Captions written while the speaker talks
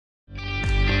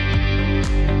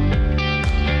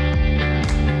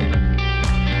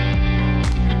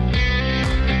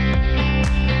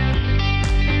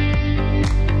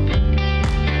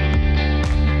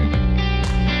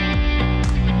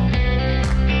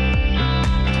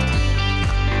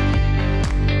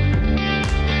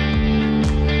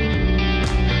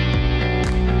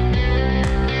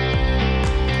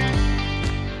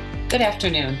Good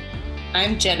afternoon.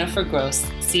 I'm Jennifer Gross,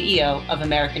 CEO of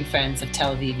American Friends of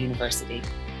Tel Aviv University.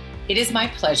 It is my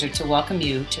pleasure to welcome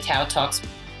you to AFTAU Talks,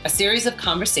 a series of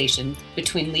conversations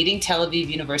between leading Tel Aviv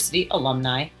University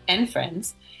alumni and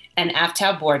friends and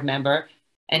AFTAU board member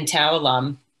and TAU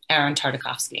alum, Aaron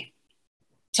Tartakovsky.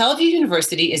 Tel Aviv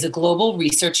University is a global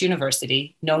research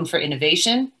university known for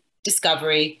innovation,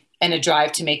 discovery, and a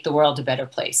drive to make the world a better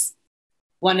place.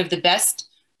 One of the best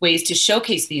ways to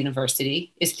showcase the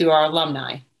university is through our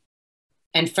alumni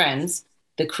and friends,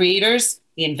 the creators,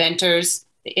 the inventors,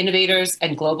 the innovators,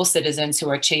 and global citizens who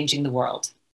are changing the world.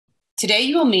 Today,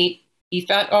 you will meet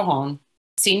Yifat Oron,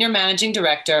 Senior Managing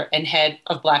Director and Head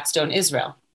of Blackstone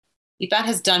Israel. Yifat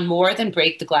has done more than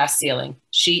break the glass ceiling.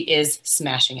 She is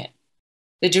smashing it.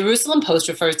 The Jerusalem Post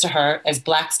refers to her as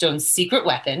Blackstone's secret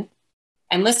weapon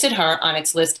and listed her on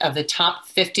its list of the top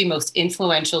 50 most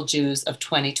influential Jews of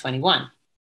 2021.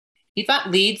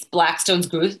 Yifat leads Blackstone's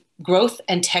growth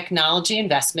and technology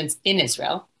investments in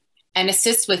Israel and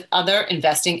assists with other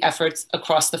investing efforts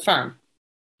across the firm.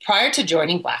 Prior to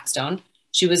joining Blackstone,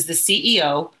 she was the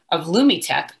CEO of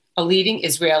Lumitech, a leading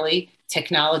Israeli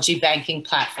technology banking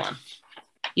platform.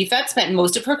 Yifat spent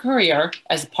most of her career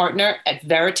as a partner at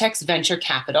Veritex Venture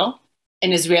Capital,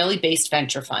 an Israeli-based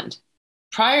venture fund.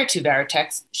 Prior to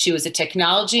Veritex, she was a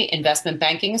technology investment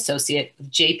banking associate with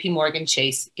JP Morgan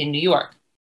Chase in New York.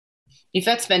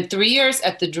 Yifat spent 3 years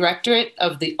at the Directorate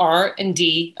of the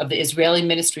R&D of the Israeli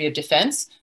Ministry of Defense,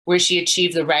 where she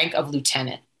achieved the rank of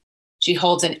lieutenant. She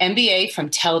holds an MBA from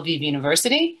Tel Aviv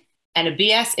University and a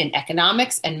BS in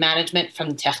economics and management from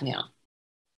the Technion.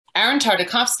 Aaron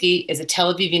Tartakovsky is a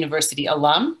Tel Aviv University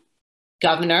alum,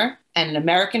 governor, and an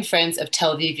American Friends of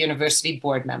Tel Aviv University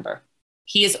board member.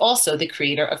 He is also the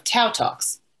creator of AFTAU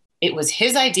Talks. It was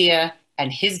his idea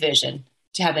and his vision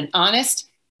to have an honest,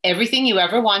 everything you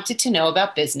ever wanted to know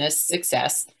about business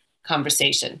success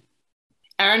conversation.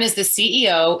 Aaron is the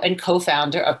CEO and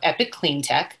co-founder of Epic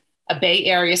Cleantec, a Bay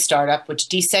Area startup which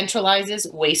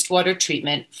decentralizes wastewater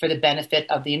treatment for the benefit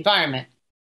of the environment.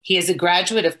 He is a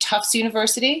graduate of Tufts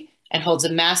University and holds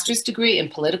a master's degree in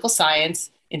political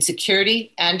science in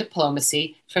security and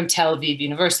diplomacy from Tel Aviv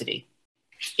University.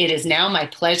 It is now my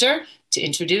pleasure to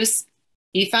introduce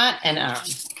Yifat and Aaron.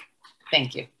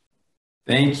 Thank you.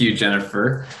 Thank you,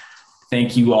 Jennifer.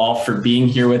 Thank you all for being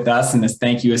here with us. And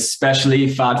thank you especially,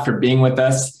 Yifat, for being with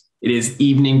us. It is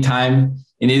evening time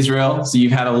in Israel. So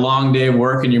you've had a long day of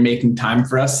work and you're making time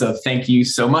for us. So thank you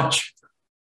so much.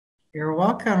 You're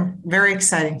welcome. Very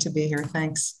exciting to be here.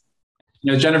 Thanks.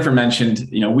 Jennifer mentioned,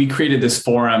 we created this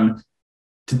forum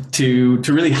to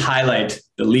really highlight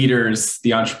the leaders,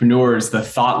 the entrepreneurs, the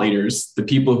thought leaders, the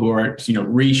people who are,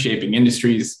 reshaping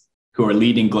industries, who are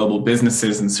leading global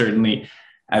businesses. And certainly,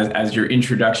 as your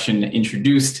introduction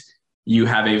introduced, you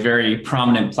have a very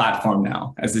prominent platform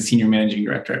now as the Senior Managing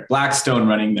Director at Blackstone,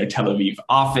 running their Tel Aviv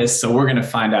office. So we're going to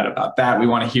find out about that. We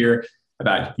want to hear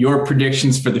about your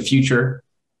predictions for the future,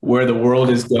 where the world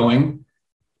is going.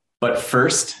 But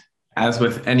first, as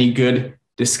with any good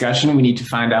discussion, we need to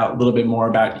find out a little bit more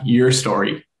about your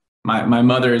story. My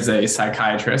mother is a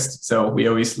psychiatrist, so we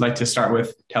always like to start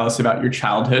with, tell us about your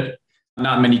childhood.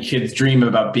 Not many kids dream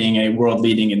about being a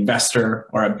world-leading investor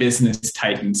or a business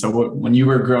titan. So when you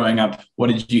were growing up, what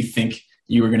did you think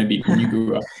you were going to be when you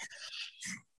grew up?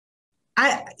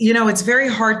 It's very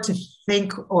hard to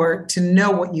think or to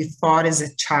know what you thought as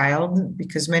a child,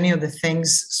 because many of the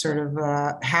things sort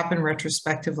of happen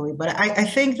retrospectively. But I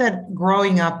think that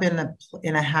growing up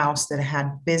in a house that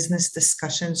had business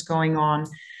discussions going on,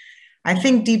 I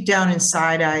think deep down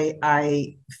inside,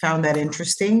 I found that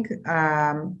interesting.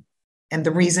 And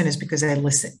the reason is because I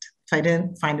listened. If I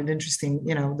didn't find it interesting,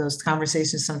 those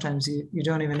conversations, sometimes you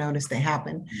don't even notice they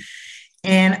happen.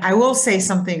 And I will say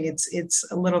something,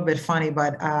 it's a little bit funny,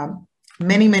 but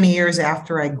many, many years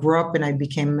after I grew up and I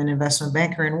became an investment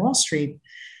banker in Wall Street,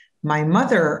 my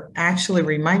mother actually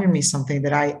reminded me something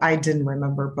that I didn't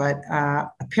remember, but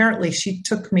apparently she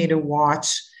took me to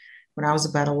watch when I was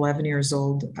about 11 years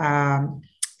old.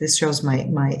 This shows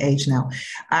my age now.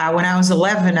 When I was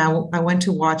 11, I went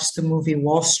to watch the movie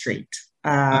Wall Street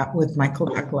with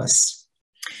Michael Douglas.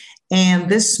 And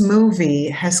this movie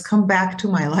has come back to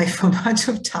my life a bunch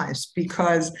of times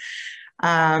because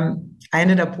I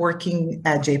ended up working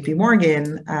at JP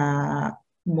Morgan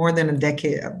more than a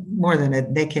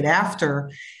decade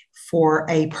after, for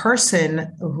a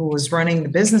person who was running the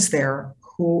business there,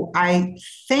 who I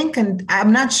think, and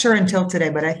I'm not sure until today,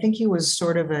 but I think he was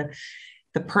sort of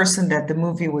the person that the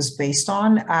movie was based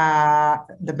on,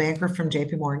 the banker from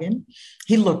JP Morgan.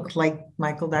 He looked like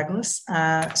Michael Douglas.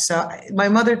 So my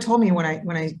mother told me when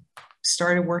I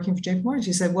started working for JP Morgan,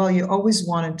 she said, well, you always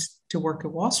wanted to work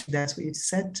at Wall Street. That's what you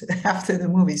said after the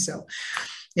movie. So,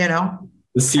 you know,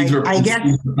 The seeds were I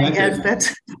guess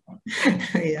that's,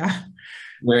 yeah.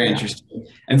 Very interesting.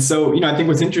 And so, I think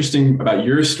what's interesting about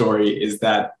your story is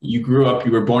that you grew up,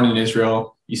 you were born in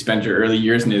Israel, you spent your early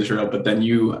years in Israel, but then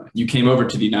you came over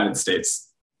to the United States.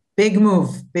 Big move.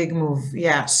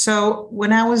 Yeah. So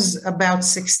when I was about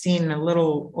 16, a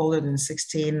little older than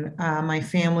 16, my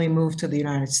family moved to the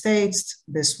United States.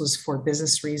 This was for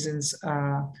business reasons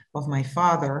of my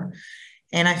father.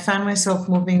 And I found myself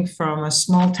moving from a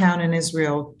small town in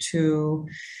Israel to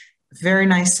a very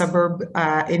nice suburb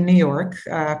in New York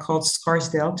called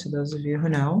Scarsdale, to those of you who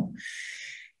know.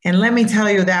 And let me tell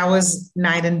you, that was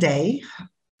night and day.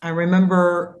 I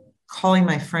remember calling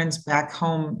my friends back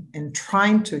home and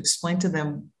trying to explain to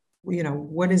them,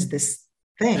 what is this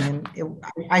thing? And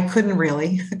I couldn't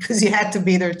really, because you had to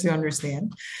be there to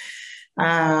understand.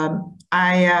 I'll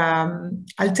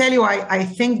tell you, I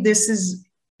think this is,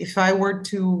 if I were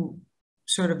to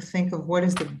sort of think of what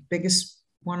is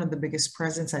one of the biggest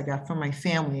presents I got from my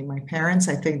family, my parents,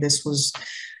 I think this was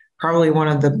probably one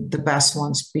of the best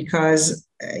ones, because,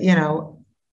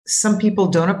 some people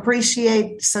don't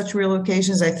appreciate such real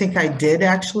occasions. I think I did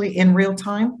actually in real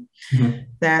time,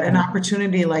 that an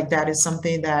opportunity like that is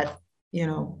something that,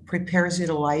 prepares you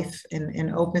to life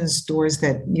and opens doors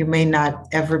that you may not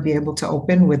ever be able to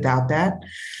open without that.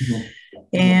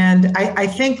 And I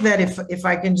think that if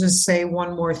I can just say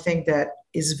one more thing that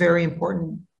is very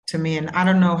important to me, and I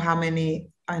don't know how many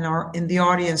in the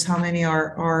audience, how many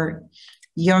are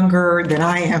younger than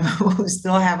I am who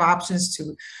still have options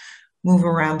to move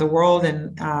around the world.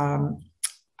 And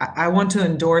I want to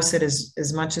endorse it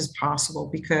as much as possible,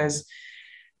 because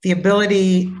the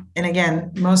ability, and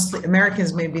again, mostly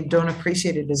Americans maybe don't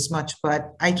appreciate it as much,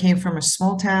 but I came from a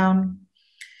small town.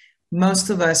 Most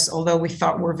of us, although we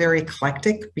thought we're very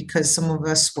eclectic, because some of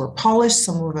us were Polish,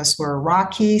 some of us were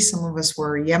Iraqi, some of us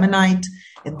were Yemenite,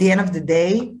 at the end of the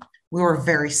day, we were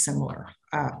very similar,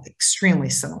 extremely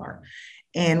similar.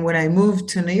 And when I moved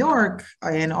to New York,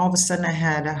 and all of a sudden I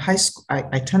had a high school, I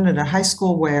attended a high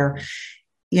school where,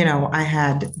 I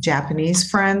had Japanese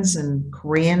friends and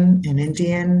Korean and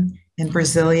Indian and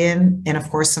Brazilian, and of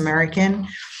course, American.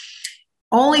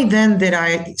 Only then did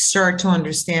I start to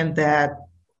understand that,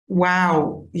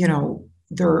 wow,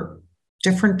 there are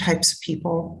different types of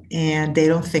people and they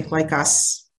don't think like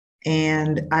us.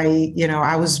 And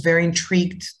I was very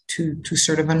intrigued to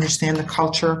sort of understand the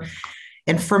culture.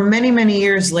 And for many, many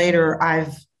years later,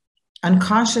 I've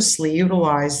unconsciously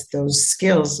utilized those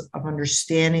skills of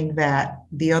understanding that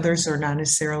the others are not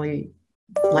necessarily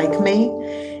like me,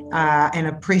 and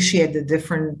appreciate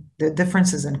the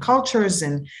differences in cultures.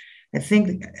 And I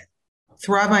think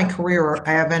throughout my career,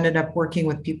 I have ended up working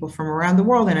with people from around the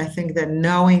world. And I think that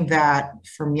knowing that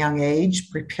from young age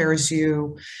prepares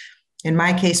you, in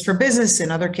my case, for business.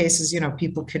 In other cases,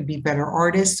 people could be better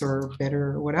artists or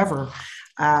better whatever.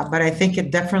 But I think it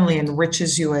definitely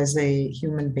enriches you as a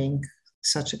human being,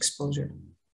 such exposure.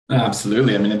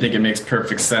 Absolutely. I mean, I think it makes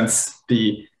perfect sense.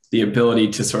 The ability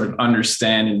to sort of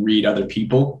understand and read other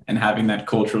people and having that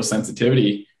cultural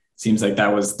sensitivity seems like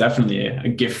that was definitely a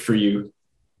gift for you,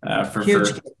 for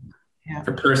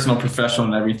personal, professional,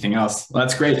 and everything else. Well,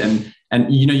 that's great.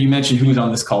 And you mentioned who's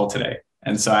on this call today.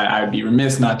 And so I would be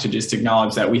remiss not to just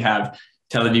acknowledge that we have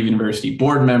Tel Aviv University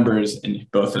board members in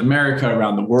both America,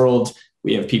 around the world.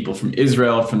 We have people from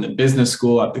Israel, from the business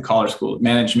school, at the College School of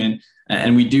Management.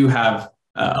 And we do have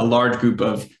a large group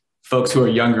of folks who are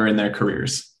younger in their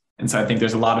careers. And so I think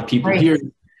there's a lot of people here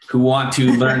who want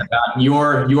to learn about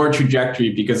your trajectory,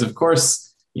 because of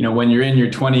course, when you're in your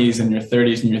 20s and your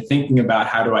 30s and you're thinking about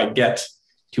how do I get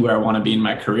to where I want to be in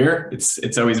my career,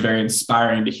 it's always very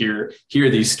inspiring to hear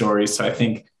these stories. So I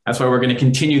think that's why we're going to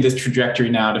continue this trajectory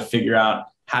now to figure out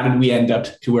how did we end up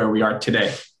to where we are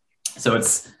today. So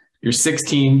you're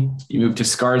 16, you moved to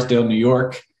Scarsdale, New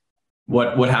York.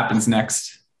 What happens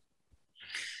next?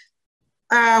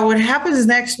 What happens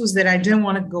next was that I didn't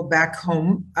want to go back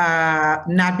home,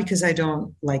 not because I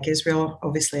don't like Israel.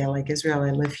 Obviously, I like Israel.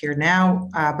 I live here now,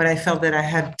 but I felt that I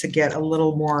had to get a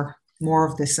little more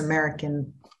of this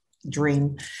American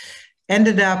dream.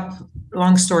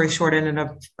 Long story short, ended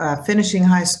up finishing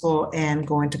high school and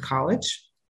going to college.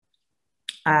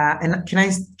 And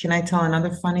can I tell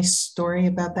another funny story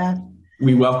about that?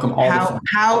 We welcome all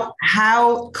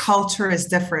how culture is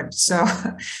different. So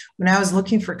when I was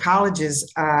looking for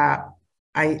colleges, I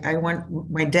went.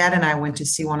 My dad and I went to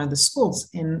see one of the schools,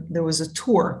 and there was a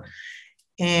tour,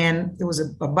 and there was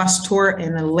a bus tour,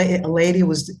 and a lady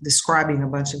was describing a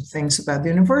bunch of things about the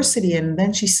university, and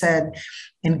then she said,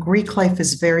 "And Greek life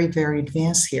is very, very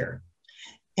advanced here."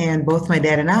 And both my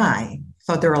dad and I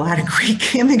thought there were a lot of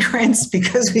Greek immigrants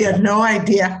because we had no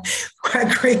idea what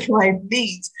Greek life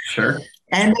means. Sure.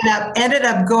 Ended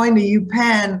up going to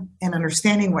UPenn and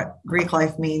understanding what Greek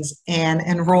life means and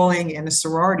enrolling in a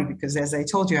sorority because, as I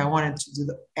told you, I wanted to do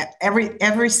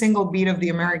every single beat of the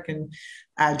American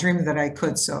dream that I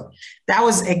could. So that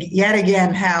was yet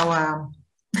again how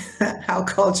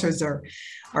cultures are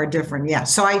different. Yeah.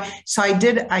 So I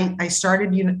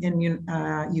started in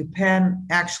UPenn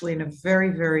actually in a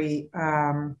very, very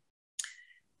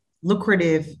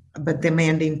lucrative but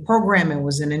demanding program. It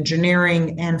was an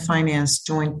engineering and finance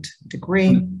joint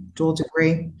degree, dual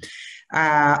degree.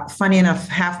 Funny enough,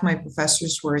 half my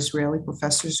professors were Israeli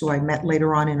professors who I met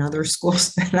later on in other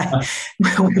schools that I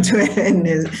went to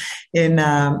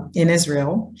in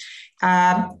Israel.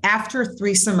 After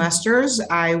 3 semesters,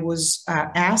 I was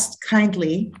asked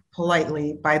kindly,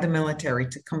 politely by the military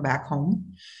to come back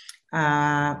home.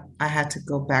 I had to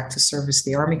go back to service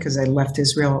the army because I left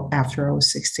Israel after I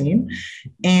was 16.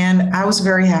 And I was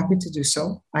very happy to do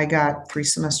so. I got 3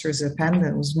 semesters at Penn.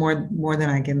 That was more than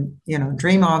I can,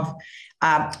 dream of.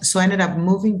 So I ended up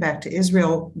moving back to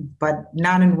Israel, but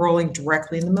not enrolling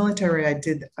directly in the military. I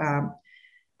did, I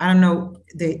don't know,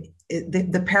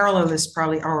 the parallel is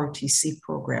probably ROTC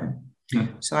program.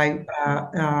 So I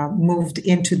moved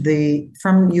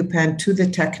from UPenn to the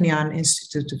Technion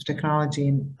Institute of Technology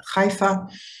in Haifa,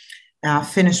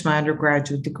 finished my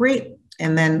undergraduate degree,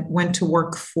 and then went to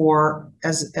work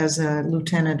as a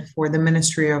lieutenant for the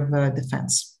Ministry of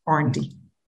Defense, R&D.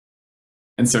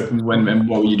 And so what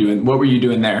were you doing? What were you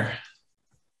doing there?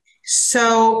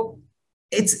 So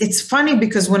it's funny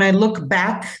because when I look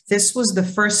back, this was the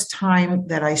first time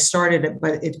that I started it,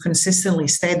 but it consistently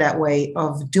stayed that way,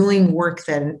 of doing work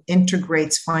that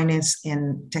integrates finance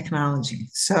and technology.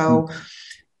 So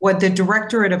what the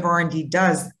Directorate of R&D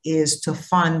does is to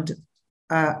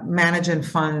manage and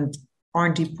fund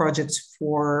R&D projects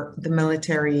for the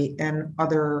military and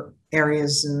other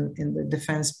areas in the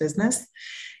defense business.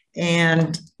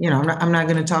 And, I'm not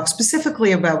going to talk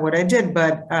specifically about what I did,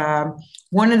 but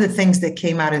one of the things that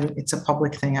came out, and it's a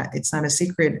public thing, it's not a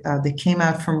secret, that came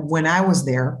out from when I was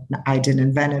there, I didn't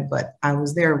invent it, but I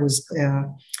was there, was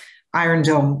Iron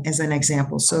Dome as an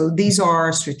example. So these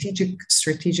are strategic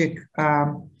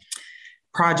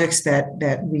projects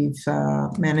that we've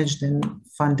managed and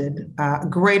funded.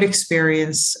 Great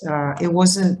experience.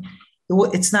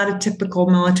 It's not a typical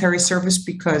military service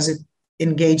because it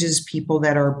engages people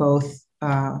that are both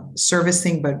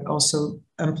servicing but also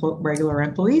regular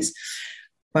employees.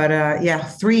 But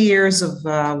 3 years of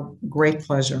great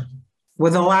pleasure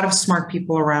with a lot of smart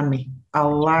people around me.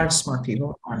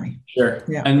 Sure.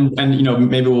 Yeah. And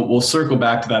maybe we'll circle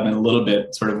back to that in a little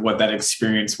bit, sort of what that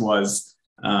experience was,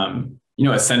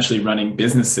 essentially running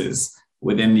businesses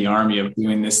within the Army, of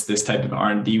doing this type of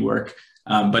R&D work.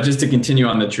 But just to continue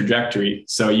on the trajectory.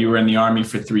 So you were in the Army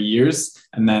for 3 years,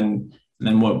 and then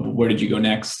where did you go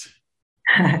next?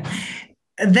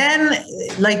 Then,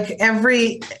 like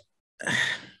every,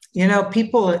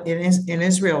 people in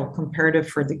Israel compared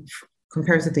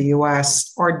to the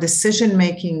US, our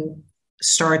decision-making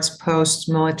starts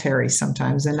post-military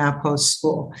sometimes and not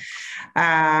post-school.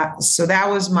 So that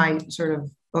was my sort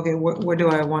of, okay, what do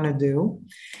I want to do?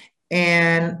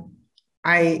 And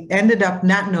I ended up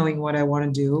not knowing what I want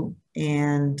to do.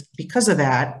 And because of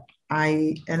that,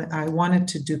 I wanted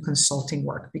to do consulting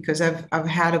work because I've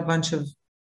had a bunch of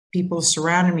people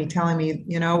surrounding me telling me,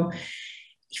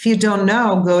 if you don't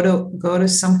know, go to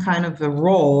some kind of a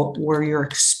role where you're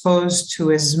exposed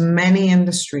to as many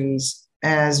industries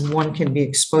as one can be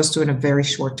exposed to in a very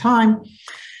short time.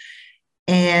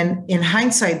 And in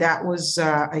hindsight, that was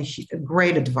a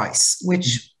great advice,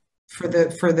 which for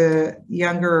the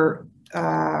younger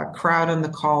crowd on the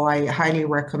call, I highly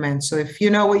recommend. So if you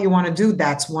know what you want to do,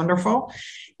 that's wonderful.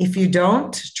 If you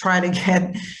don't, try to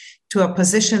get to a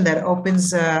position that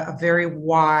opens a very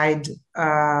wide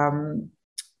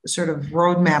sort of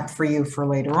roadmap for you for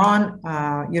later on.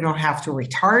 You don't have to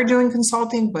retire doing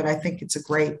consulting, but I think it's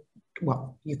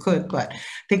you could, but I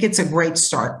think it's a great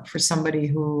start for somebody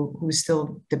who's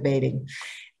still debating.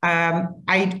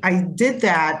 I did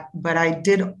that, but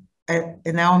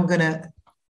and now I'm going to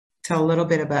tell a little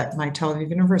bit about my Tel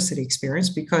Aviv University experience,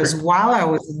 because while I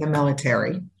was in the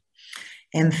military,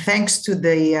 and thanks to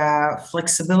the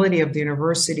flexibility of the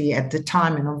university at the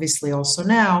time, and obviously also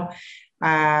now,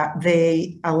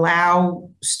 they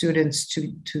allow students to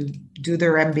do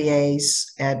their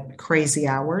MBAs at crazy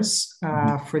hours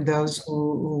for those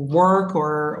who work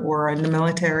or are in the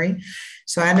military.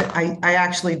 So I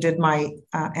actually did my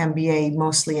MBA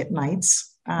mostly at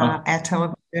nights at Tel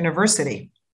Aviv University.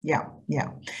 Yeah.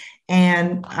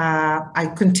 And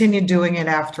I continued doing it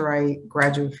after I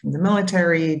graduated from the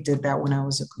military, did that when I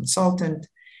was a consultant.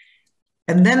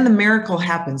 And then the miracle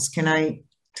happens. Can I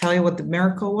tell you what the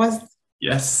miracle was?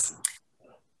 Yes.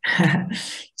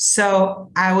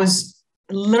 So I was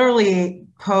literally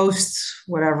post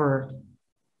whatever,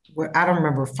 I don't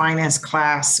remember, finance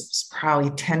class. It was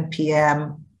probably 10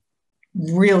 p.m.,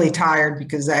 really tired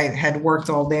because I had worked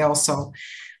all day also.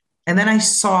 And then I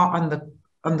saw on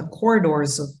the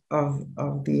corridors of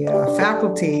the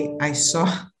faculty, I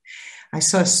saw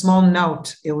a small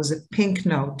note. It was a pink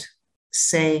note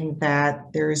saying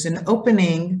that there is an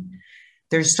opening.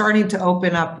 They're starting to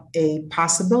open up a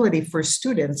possibility for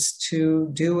students to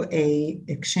do a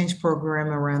exchange program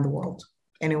around the world,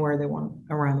 anywhere they want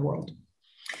around the world.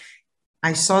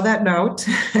 I saw that note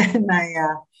and I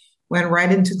went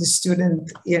right into the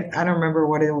student, I don't remember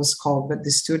what it was called, but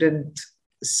the student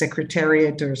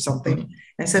secretariat or something.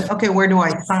 I said, okay, where do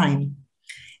I sign?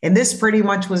 And this pretty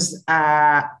much was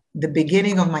the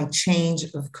beginning of my change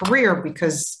of career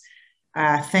because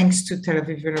thanks to Tel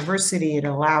Aviv University, it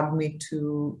allowed me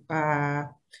to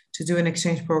do an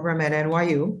exchange program at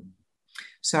NYU.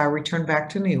 So I returned back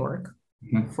to New York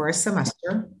for a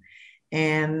semester.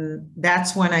 And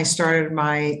that's when I started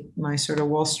my sort of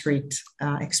Wall Street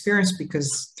experience,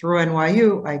 because through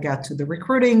NYU, I got to the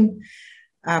recruiting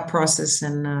process.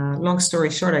 And long story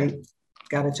short, I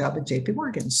got a job at JP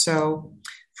Morgan. So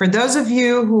for those of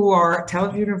you who are Tel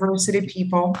Aviv University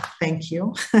people, thank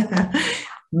you.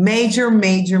 Major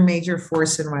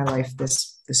force in my life,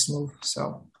 this move.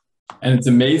 So, and it's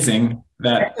amazing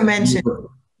that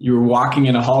you were walking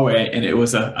in a hallway and it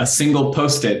was a single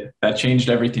Post-it that changed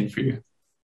everything for you.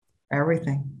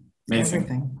 Everything. Amazing.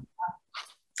 Everything.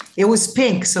 It was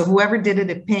pink, so whoever did it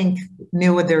at pink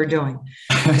knew what they were doing.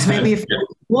 Because maybe if it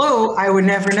was blue, I would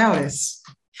never notice.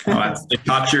 It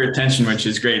caught your attention, which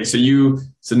is great. So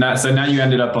now you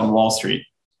ended up on Wall Street.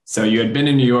 So you had been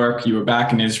in New York, you were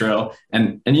back in Israel.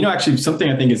 And actually something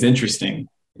I think is interesting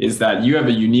is that you have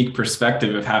a unique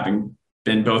perspective of having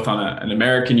been both on an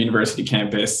American university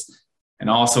campus and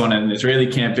also on an Israeli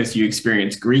campus. You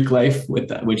experienced Greek life,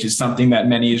 which is something that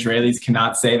many Israelis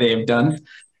cannot say they have done.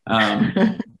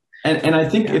 And I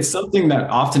think it's something that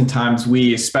oftentimes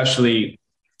we, especially,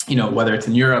 whether it's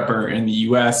in Europe or in the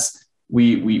US,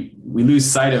 we lose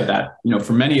sight of that.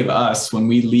 For many of us, when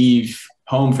we leave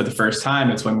home for the first time,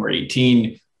 it's when we're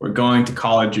 18, we're going to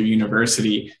college or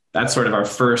university. That's sort of our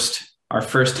first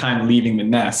time leaving the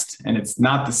nest. And it's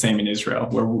not the same in Israel,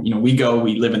 where, we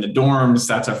live in the dorms.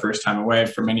 That's our first time away.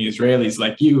 For many Israelis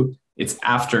like you, it's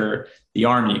after the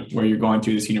army where you're going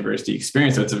through this university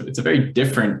experience. So it's a very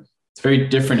different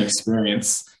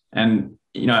experience. And,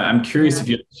 I'm curious if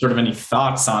you have sort of any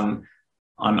thoughts on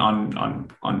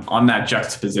that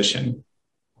juxtaposition.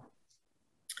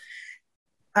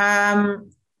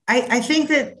 I think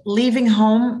that leaving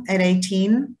home at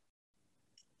 18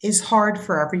 is hard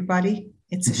for everybody.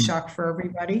 It's a shock for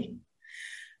everybody.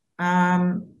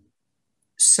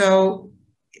 So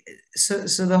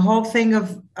the whole thing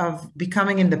of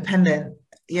becoming independent,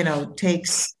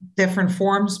 takes different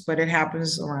forms, but it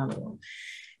happens around the world.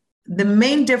 The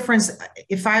main difference,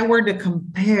 if I were to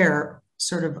compare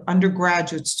sort of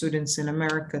undergraduate students in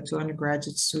America to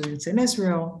undergraduate students in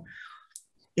Israel,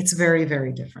 it's very,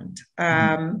 very different.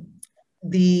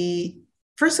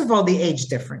 First of all, the age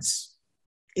difference.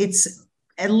 It's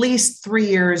at least 3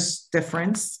 years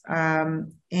difference.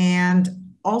 And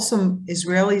also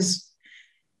Israelis,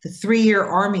 the 3-year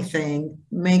army thing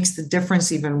makes the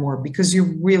difference even more because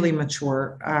you're really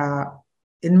mature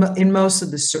in most of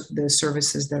the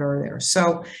services that are there.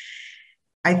 So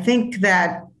I think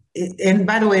that, and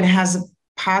by the way, it has a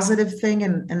positive thing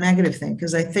and a negative thing,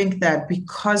 because I think that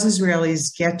because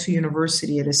Israelis get to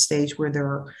university at a stage where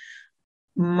they're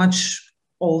much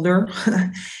older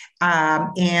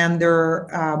and they're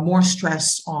more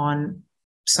stressed on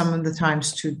some of the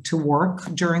times to work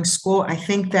during school, I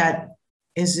think that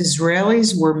as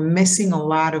Israelis, we're missing a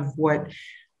lot of what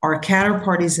our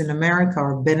counterparties in America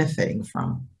are benefiting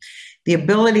from. The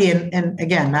ability, and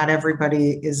again, not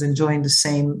everybody is enjoying the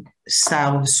same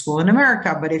style of school in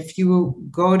America, but if you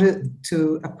go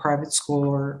to a private school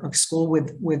or a school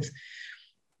with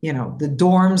the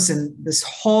dorms and this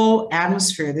whole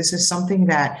atmosphere, this is something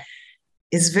that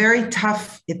is very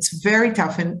tough. It's very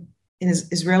tough. And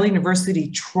Israeli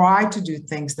university try to do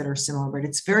things that are similar, but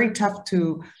it's very tough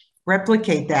to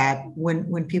replicate that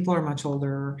when people are much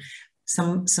older.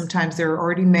 Sometimes they're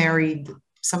already married.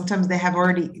 Sometimes they have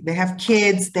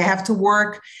kids, they have to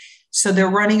work. So they're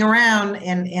running around,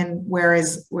 and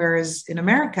whereas in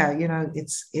America, you know,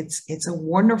 it's a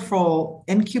wonderful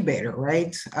incubator,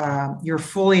 right? You're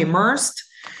fully immersed.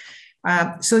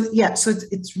 So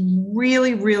it's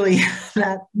really, really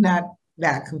not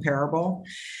that comparable.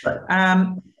 Right.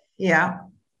 Yeah,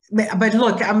 but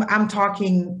look, I'm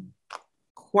talking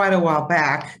quite a while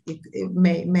back. It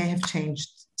may have changed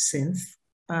since,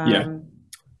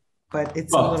 but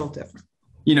it's a little different.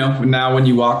 You know, now when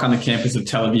you walk on the campus of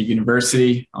Tel Aviv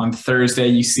University on Thursday,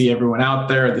 you see everyone out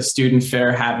there at the student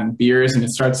fair having beers, and it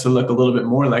starts to look a little bit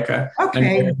more like an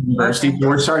university. Okay. So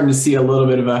we're starting to see a little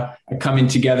bit of a coming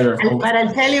together. But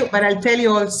I'll tell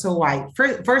you also why.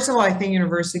 First of all, I think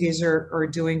universities are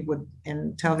doing what,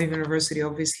 and Tel Aviv University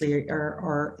obviously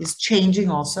is changing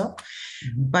also.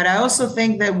 Mm-hmm. But I also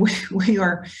think that we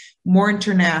are more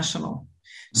international.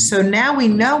 Mm-hmm. So now we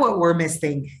know what we're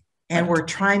missing. And we're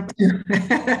trying to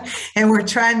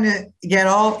get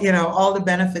all the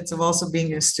benefits of also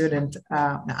being a student.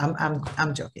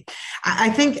 I'm joking. I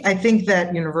think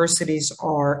that universities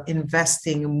are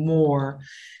investing more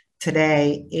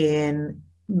today in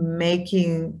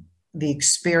making the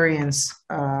experience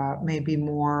maybe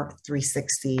more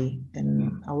 360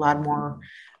 and a lot more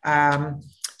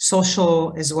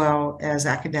social as well as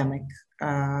academic.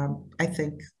 I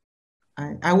think.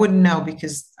 I wouldn't know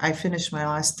because I finished my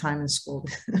last time in school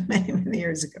many, many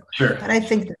years ago. Sure. But I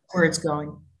think that's where it's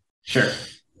going. Sure.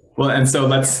 Well, and so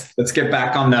let's get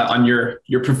back on your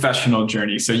professional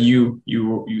journey. So you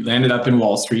landed up in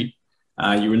Wall Street.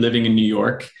 You were living in New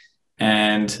York,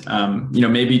 and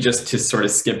maybe just to sort of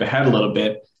skip ahead a little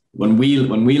bit, when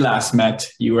we last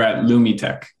met, you were at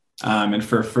Lumitech. And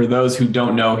for those who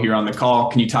don't know here on the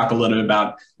call, can you talk a little bit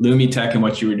about Lumitech and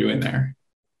what you were doing there?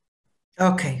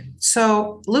 Okay,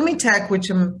 so Lumitech, which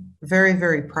I'm very,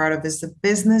 very proud of, is the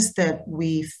business that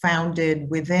we founded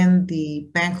within the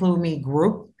Bank Leumi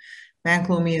group. Bank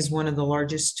Leumi is one of the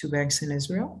largest two banks in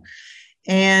Israel.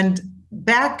 And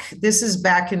this is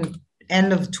back in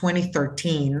end of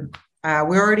 2013. We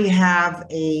already have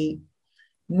a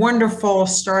wonderful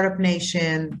startup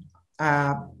nation,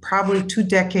 probably 2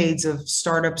 decades of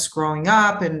startups growing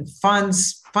up and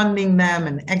funding them,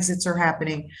 and exits are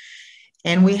happening.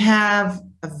 And we have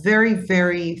a very,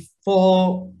 very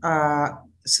full,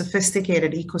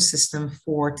 sophisticated ecosystem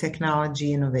for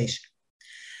technology innovation.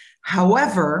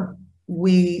 However,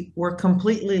 we were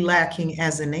completely lacking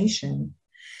as a nation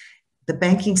the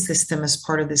banking system as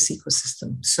part of this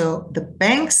ecosystem. So the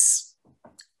banks,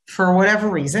 for whatever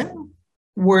reason,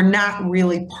 were not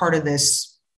really part of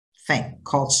this thing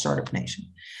called Startup Nation.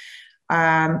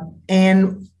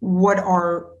 And what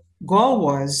our goal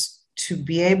was to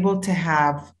be able to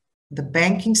have the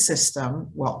banking system.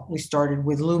 Well, we started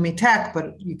with Lumitech,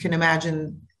 but you can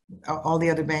imagine all the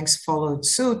other banks followed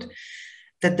suit,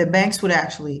 that the banks would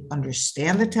actually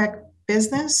understand the tech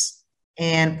business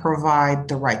and provide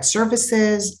the right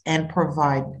services and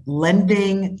provide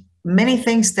lending, many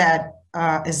things that,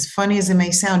 as funny as it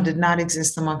may sound, did not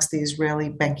exist amongst the Israeli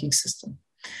banking system.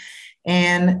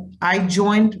 And I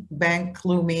joined Bank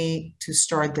Leumi to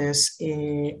start this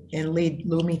and lead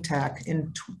Lumitech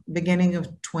in beginning of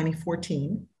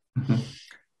 2014. Mm-hmm.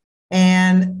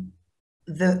 And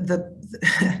there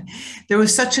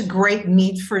was such a great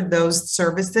need for those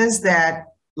services that,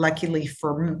 luckily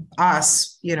for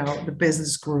us, the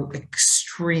business grew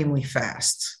extremely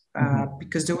fast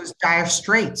because there was dire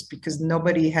straits because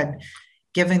nobody had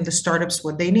given the startups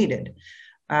what they needed.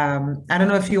 I don't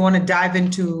know if you want to dive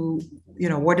into,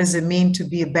 what does it mean to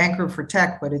be a banker for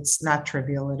tech, but it's not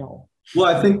trivial at all.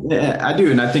 Well, I think I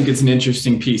do. And I think it's an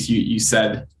interesting piece. You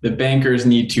said the bankers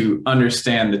need to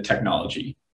understand the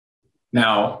technology.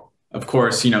 Now, of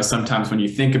course, sometimes when you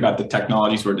think about the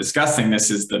technologies we're discussing, this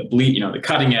is the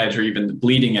cutting edge or even the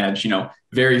bleeding edge.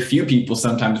 Very few people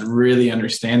sometimes really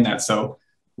understand that. So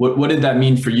what did that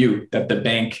mean for you that the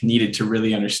bank needed to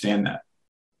really understand that?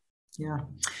 Yeah.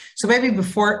 So maybe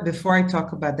before I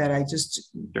talk about that, I just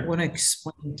want to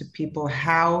explain to people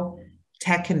how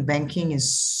tech and banking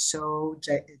is so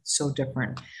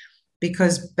different,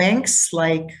 because banks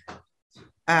like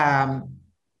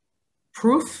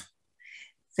proof.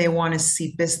 They want to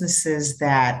see businesses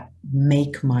that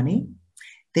make money.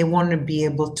 They want to be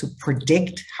able to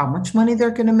predict how much money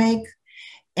they're going to make.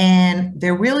 And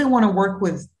they really want to work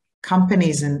with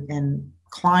companies and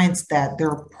clients that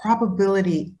their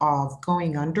probability of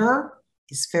going under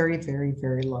is very, very,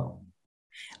 very low.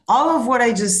 All of what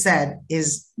I just said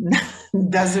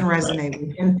doesn't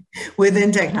resonate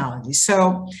within technology.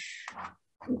 So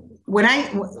when I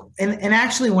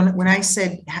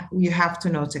said you have to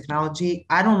know technology,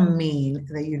 I don't mean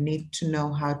that you need to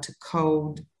know how to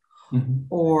code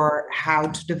or how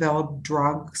to develop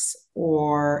drugs,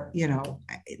 or,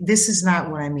 this is not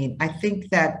what I mean. I think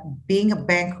that being a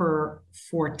banker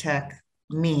for tech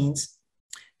means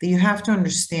that you have to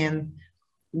understand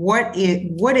what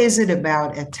is it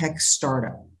about a tech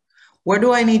startup? What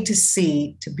do I need to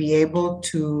see to be able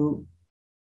to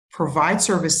provide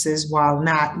services while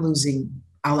not losing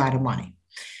a lot of money?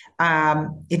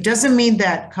 It doesn't mean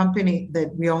that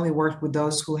we only worked with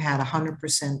those who had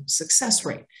 100% success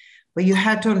rate, but you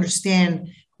had to understand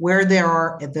where they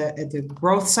are at the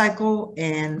growth cycle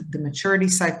and the maturity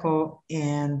cycle,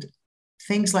 and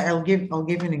things like, I'll give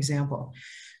you an example.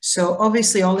 So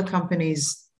obviously all the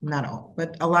companies, not all,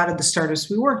 but a lot of the startups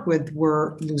we worked with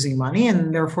were losing money,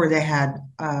 and therefore they had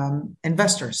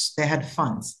investors, they had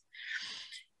funds.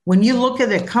 When you look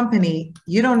at a company,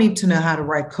 you don't need to know how to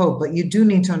write code, but you do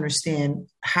need to understand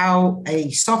how a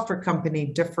software company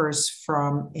differs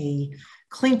from a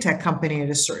clean tech company at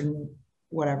a certain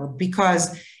whatever,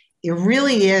 because it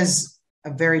really is a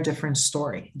very different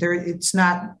story. It's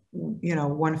not,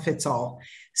 one fits all.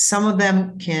 Some of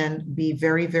them can be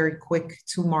very, very quick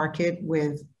to market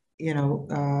with,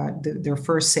 their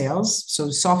first sales. So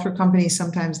software companies,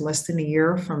 sometimes less than a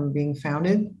year from being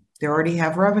founded, they already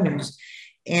have revenues.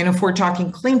 And if we're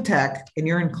talking clean tech, and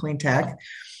you're in clean tech,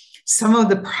 some of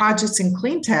the projects in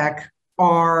clean tech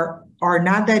are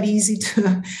not that easy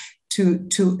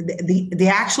the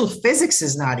actual physics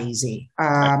is not easy,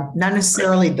 not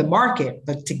necessarily the market,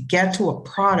 but to get to a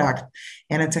product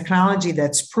and a technology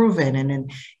that's proven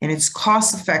and it's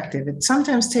cost effective. It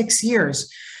sometimes takes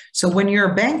years. So when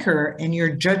you're a banker and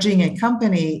you're judging a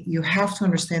company, you have to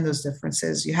understand those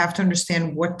differences. You have to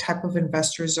understand what type of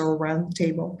investors are around the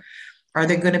table. Are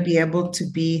they going to be able to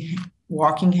be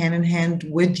walking hand in hand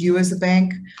with you as a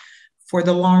bank for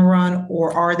the long run,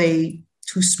 or are they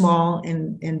too small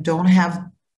and don't have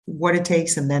what it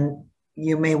takes? And then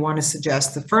you may want to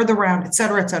suggest the further round, et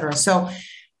cetera, et cetera. So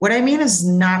what I mean is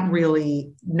not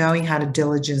really knowing how to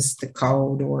diligence the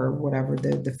code or whatever,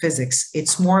 the physics.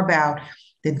 It's more about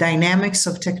the dynamics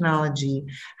of technology.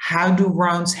 How do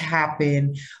rounds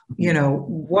happen?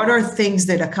 What are things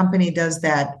that a company does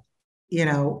that,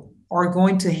 are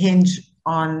going to hinge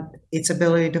on its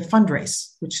ability to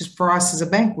fundraise, which is for us as a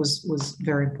bank was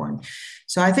very important.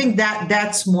 So I think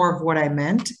that's more of what I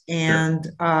meant. And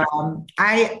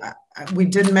we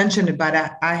didn't mention it, but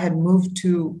I had moved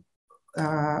to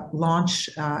launch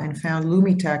and found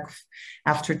Lumitech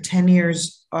after 10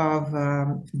 years of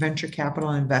venture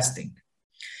capital investing.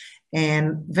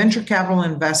 And venture capital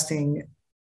investing,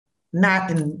 not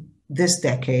in this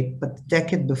decade, but the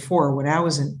decade before when I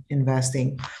was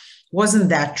investing, wasn't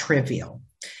that trivial.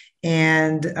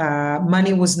 And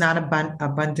money was not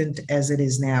abundant as it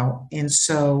is now. And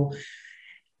so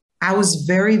I was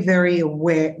very, very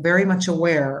much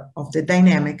aware of the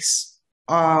dynamics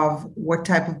of what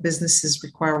type of businesses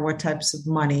require what types of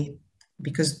money,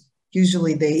 because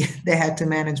usually they had to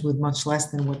manage with much less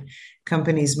than what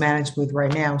companies manage with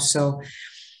right now. So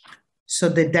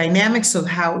the dynamics of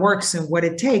how it works and what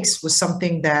it takes was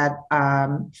something that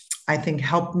I think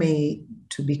helped me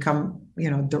to become,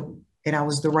 and I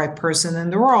was the right person in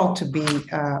the role to be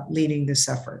leading this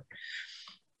effort.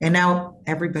 And now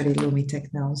everybody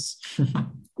Lumitech knows.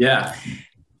 Yeah.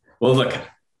 Well, look,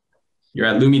 you're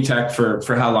at Lumitech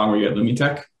for how long were you at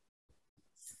Lumitech?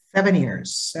 7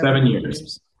 years. 7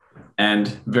 years. And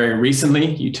very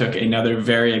recently, you took another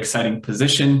very exciting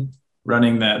position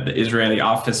running the Israeli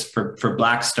office for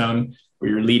Blackstone, where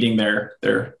you're leading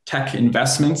their tech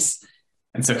investments.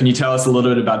 And so can you tell us a little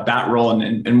bit about that role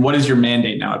and what is your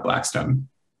mandate now at Blackstone?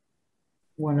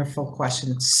 Wonderful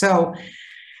question. So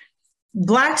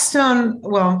Blackstone,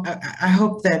 well, I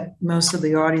hope that most of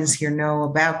the audience here know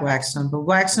about Blackstone, but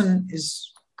Blackstone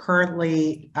is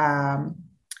currently,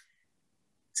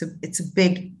 it's a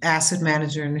big asset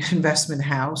manager and investment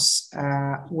house.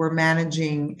 We're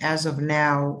managing, as of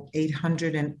now,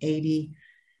 $880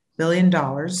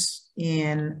 billion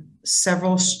in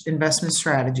several investment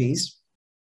strategies.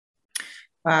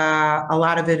 A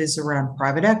lot of it is around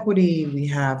private equity. We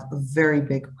have a very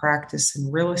big practice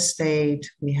in real estate.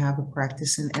 We have a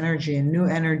practice in energy and new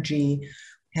energy.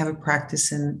 We have a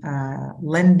practice in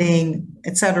lending,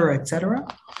 et cetera, et cetera.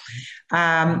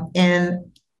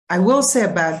 And I will say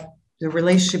about the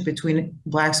relationship between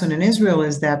Blackstone and Israel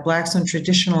is that Blackstone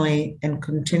traditionally, and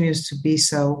continues to be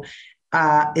so,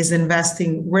 is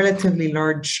investing relatively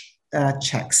large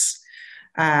checks.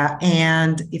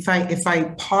 And if I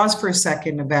pause for a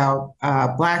second about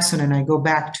Blackstone and I go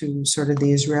back to sort of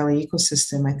the Israeli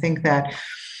ecosystem, I think that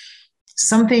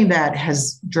something that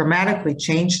has dramatically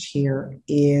changed here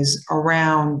is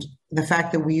around the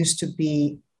fact that we used to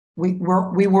be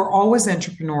we were always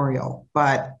entrepreneurial,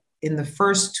 but in the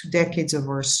first 2 decades of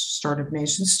our Startup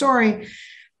Nation story,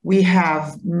 we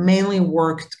have mainly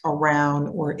worked around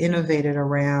or innovated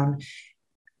around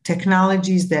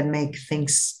technologies that make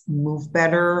things move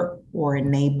better or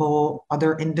enable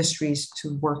other industries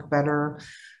to work better.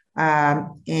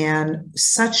 And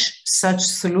such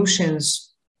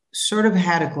solutions sort of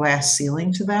had a glass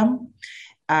ceiling to them.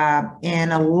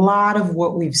 And a lot of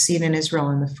what we've seen in Israel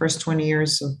in the first 20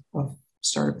 years of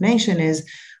Startup Nation is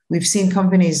we've seen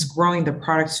companies growing their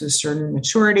products to a certain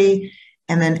maturity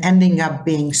and then ending up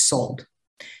being sold.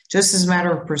 Just as a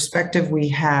matter of perspective, we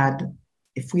had,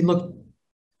 if we look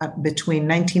between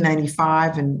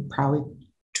 1995 and probably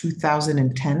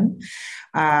 2010,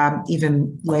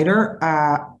 even later,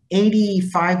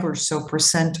 85 or so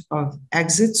 % of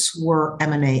exits were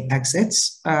M&A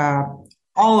exits,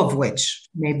 all of which,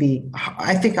 maybe,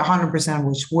 I think 100% of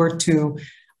which were to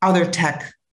other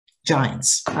tech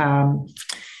giants.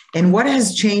 And what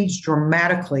has changed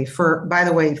dramatically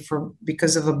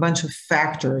because of a bunch of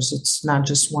factors, it's not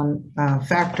just one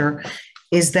factor,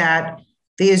 is that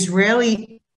the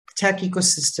Israeli tech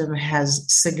ecosystem has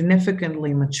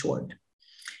significantly matured.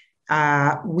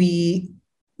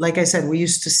 Like I said, we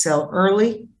used to sell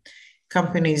early.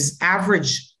 Companies'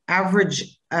 average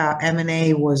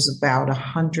M&A was about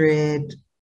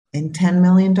 $110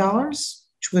 million,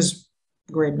 which was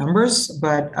great numbers,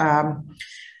 but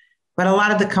a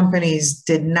lot of the companies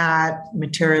did not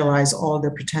materialize all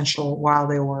their potential while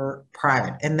they were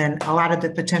private. And then a lot of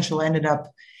the potential ended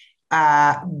up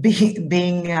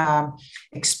being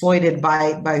exploited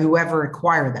by whoever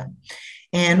acquired them.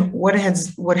 And what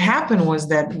happened was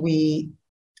that we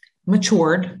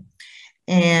matured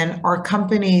and our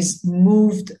companies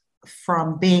moved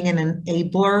from being an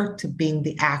enabler to being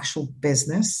the actual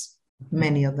business,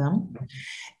 many of them.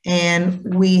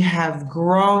 And we have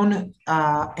grown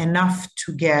enough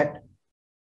to get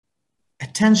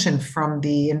attention from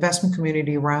the investment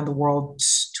community around the world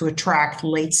to attract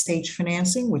late stage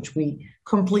financing, which we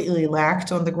completely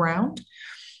lacked on the ground.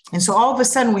 And so all of a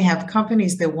sudden we have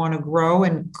companies that want to grow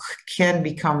and can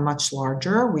become much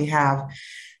larger. We have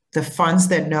the funds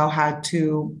that know how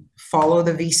to follow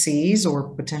the VCs or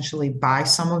potentially buy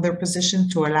some of their position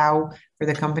to allow for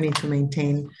the company to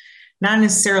maintain not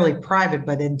necessarily private,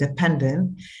 but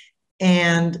independent.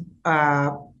 And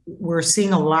we're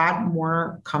seeing a lot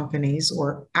more companies,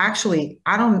 or actually,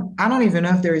 I don't even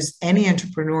know if there is any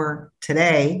entrepreneur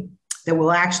today that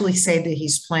will actually say that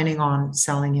he's planning on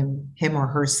selling him or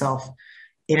herself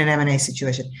in an M&A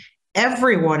situation.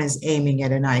 Everyone is aiming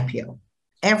at an IPO.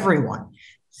 Everyone.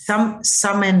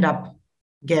 Some end up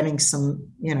getting some,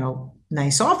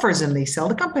 nice offers and they sell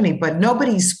the company, but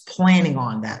nobody's planning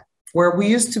on that, where we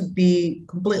used to be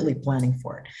completely planning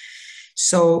for it.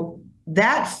 So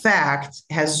that fact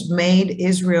has made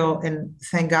Israel, and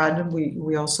thank God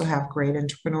we also have great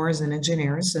entrepreneurs and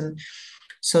engineers. And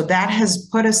so that has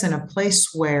put us in a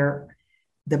place where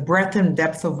the breadth and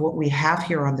depth of what we have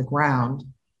here on the ground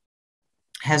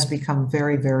has become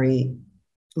very, very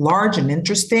large and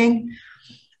interesting.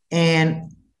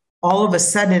 And all of a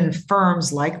sudden,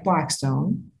 firms like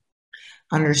Blackstone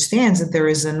understands that there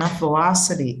is enough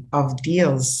velocity of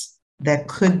deals that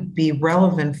could be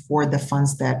relevant for the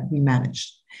funds that we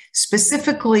manage.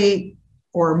 Specifically,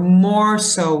 or more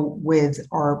so with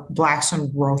our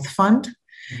Blackstone Growth Fund.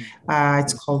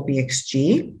 It's called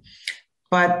BXG,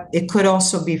 but it could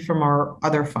also be from our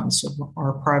other funds, so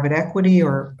our private equity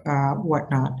or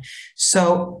whatnot.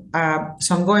 So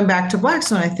I'm going back to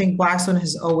Blackstone. I think Blackstone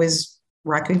has always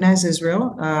recognized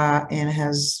Israel and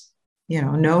has,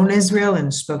 known Israel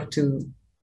and spoke to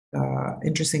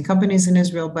interesting companies in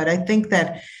Israel. But I think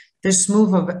that this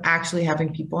move of actually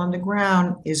having people on the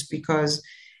ground is because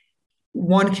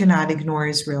one cannot ignore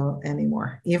Israel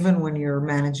anymore, even when you're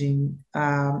managing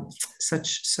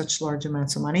such large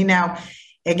amounts of money. Now,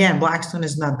 again, Blackstone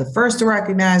is not the first to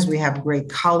recognize. We have great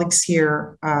colleagues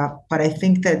here, but I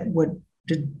think that what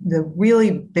the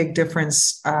really big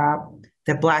difference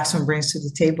that Blackstone brings to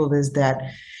the table is that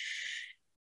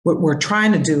what we're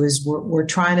trying to do is we're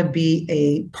trying to be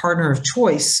a partner of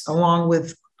choice along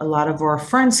with a lot of our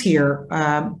friends here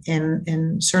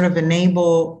and sort of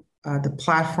enable the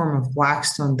platform of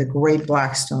Blackstone, the great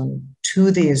Blackstone,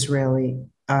 to the Israeli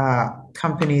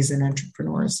companies and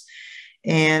entrepreneurs.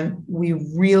 And we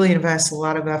really invest a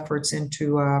lot of efforts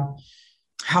into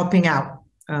helping out.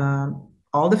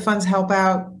 All the funds help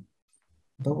out,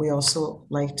 but we also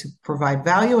like to provide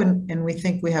value. And we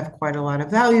think we have quite a lot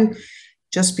of value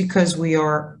just because we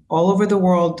are all over the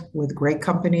world with great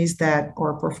companies that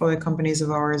are portfolio companies of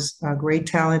ours, great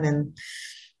talent.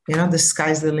 the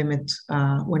sky's the limit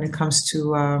when it comes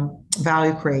to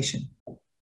value creation.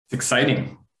 It's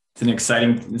exciting. It's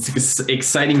an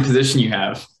exciting position you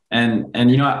have.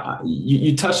 And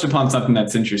you touched upon something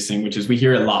that's interesting, which is we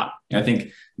hear a lot. I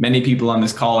think many people on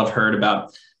this call have heard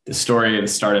about the story of the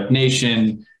Startup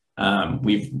Nation.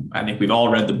 I think we've all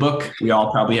read the book. We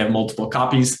all probably have multiple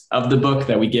copies of the book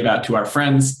that we give out to our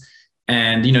friends.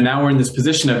 And now we're in this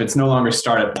position of it's no longer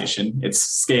Startup Nation, it's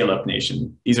Scale Up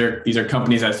Nation. These are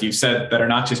companies, as you've said, that are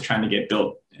not just trying to get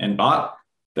built and bought.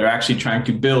 They're actually trying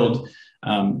to build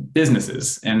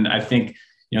businesses. And I think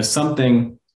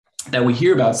something that we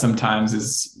hear about sometimes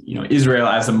is Israel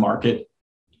as a market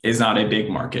is not a big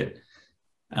market.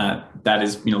 That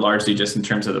is largely just in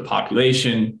terms of the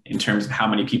population, in terms of how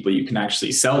many people you can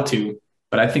actually sell to.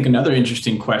 But I think another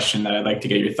interesting question that I'd like to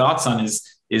get your thoughts on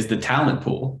is the talent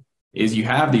pool. Is you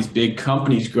have these big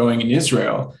companies growing in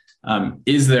Israel.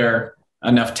 Is there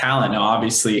enough talent? Now,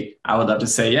 obviously, I would love to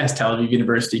say, yes, Tel Aviv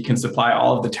University can supply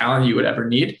all of the talent you would ever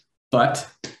need. But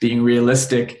being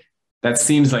realistic, that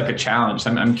seems like a challenge.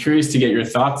 I'm curious to get your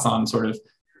thoughts on sort of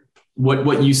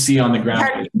what you see on the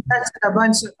ground. That's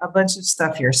a bunch of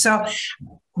stuff here. So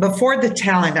before the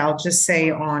talent, I'll just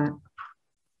say on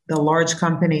the large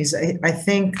companies, I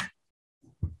think,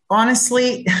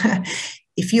 honestly,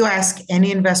 if you ask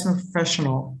any investment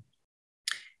professional,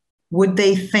 would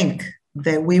they think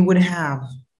that we would have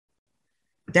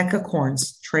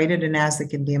decacorns traded in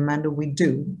Nasdaq in the amount that we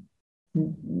do?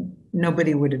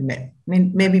 Nobody would admit. I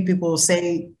mean, maybe people will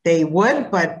say they would,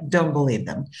 but don't believe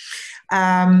them.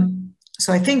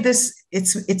 So I think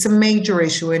it's a major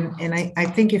issue. And I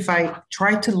think if I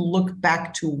try to look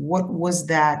back to what was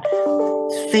that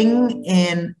thing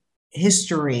in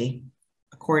history,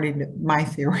 according to my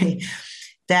theory,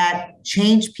 that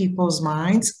changed people's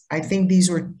minds, I think these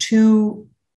were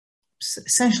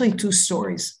essentially two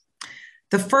stories.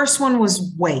 The first one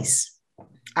was Waze.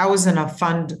 I was in a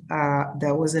fund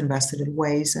that was invested in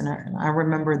Waze, and I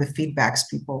remember the feedbacks.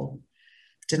 People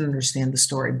didn't understand the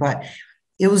story, but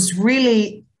it was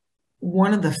really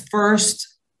one of the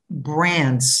first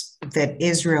brands that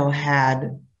Israel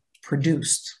had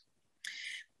produced,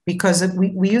 because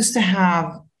we used to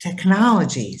have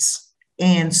technologies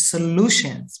and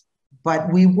solutions,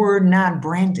 but we were not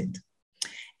branded.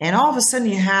 And all of a sudden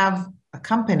you have a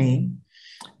company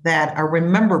that I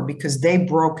remember because they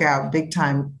broke out big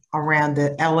time around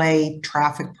the LA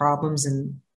traffic problems,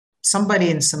 and somebody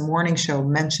in some morning show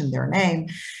mentioned their name,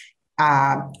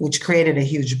 which created a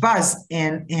huge buzz.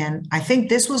 And I think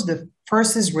this was the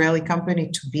first Israeli company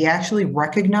to be actually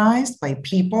recognized by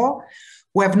people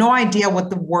who have no idea what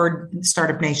the word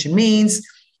Startup Nation means.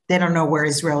 They don't know where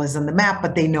Israel is on the map,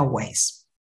 but they know Waze.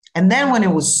 And then when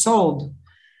it was sold,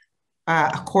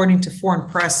 according to foreign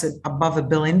press, at above $1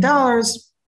 billion,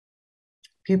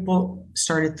 people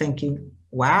started thinking,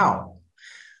 wow,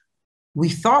 we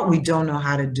thought we don't know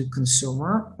how to do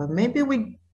consumer, but maybe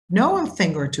we know a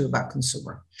thing or two about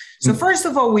consumer. So first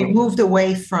of all, we moved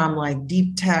away from like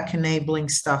deep tech enabling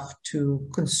stuff to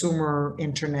consumer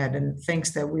internet and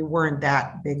things that we weren't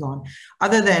that big on,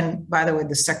 other than, by the way,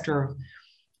 the sector of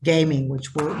gaming,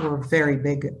 which we're very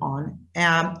big on.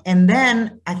 And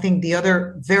then I think the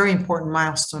other very important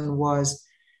milestone was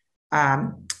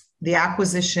the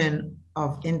acquisition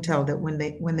of Intel, that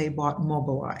when they bought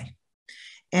Mobileye.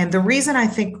 And the reason I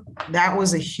think that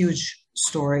was a huge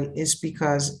story is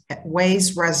because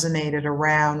Waze resonated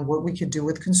around what we could do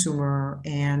with consumer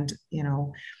and,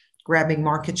 grabbing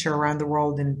market share around the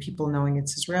world and people knowing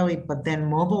it's Israeli. But then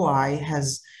Mobileye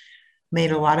has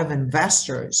made a lot of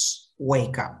investors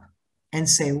wake up and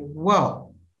say,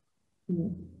 whoa,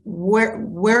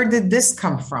 where did this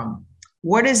come from?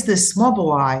 What is this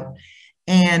Mobileye?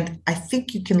 And I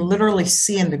think you can literally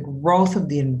see in the growth of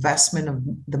the investment of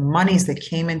the monies that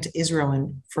came into Israel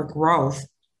and for growth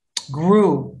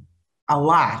grew a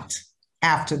lot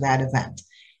after that event.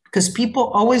 Because people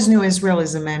always knew Israel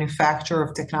as a manufacturer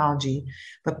of technology,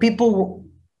 but people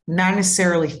not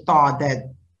necessarily thought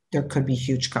that there could be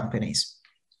huge companies.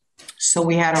 So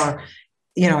we had our,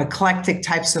 eclectic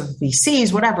types of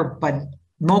VCs, whatever, but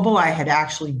Mobileye had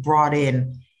actually brought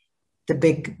in the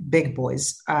big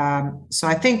boys. So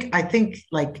I think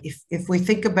like if we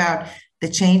think about the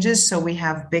changes, so we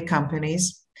have big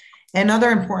companies.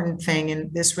 Another important thing,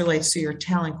 and this relates to your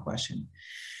talent question.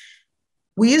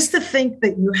 We used to think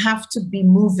that you have to be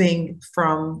moving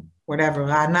from whatever,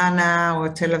 Ra'anana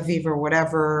or Tel Aviv or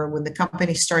whatever, when the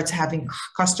company starts having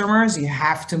customers, you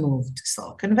have to move to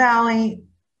Silicon Valley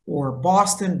or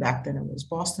Boston. Back then it was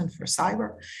Boston for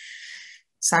cyber.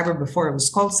 Cyber before it was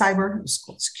called cyber, it was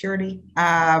called security.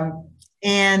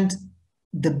 And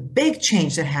the big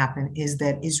change that happened is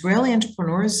that Israeli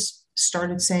entrepreneurs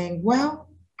started saying, well,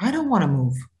 I don't want to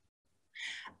move.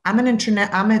 I'm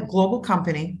a global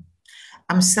company.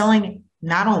 I'm selling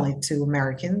not only to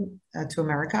America,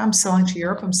 I'm selling to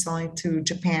Europe, I'm selling to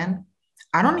Japan.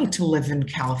 I don't need to live in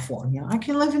California. I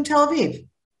can live in Tel Aviv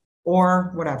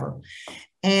or whatever.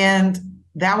 And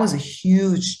that was a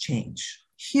huge change,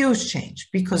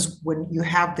 because when you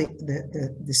have the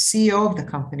CEO of the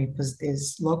company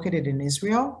is located in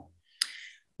Israel,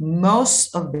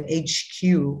 most of the HQ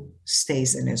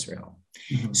stays in Israel.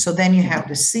 Mm-hmm. So then you have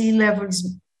the C levels,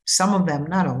 some of them,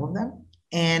 not all of them,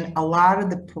 and a lot of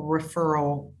the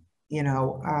peripheral,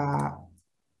 not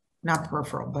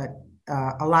peripheral, but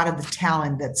a lot of the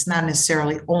talent that's not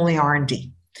necessarily only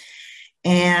R&D.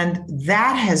 And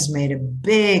that has made a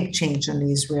big change in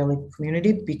the Israeli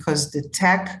community, because the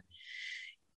tech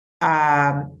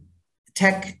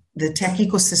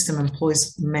ecosystem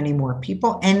employs many more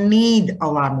people and need a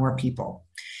lot more people.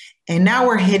 And now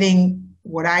we're hitting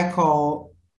what I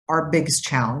call our biggest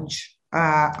challenge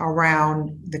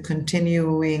around the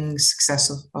continuing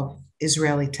success of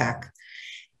Israeli tech.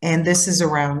 And this is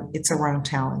around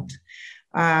talent.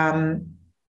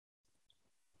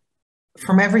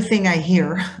 From everything I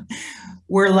hear,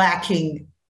 we're lacking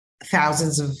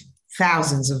thousands of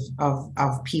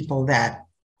people that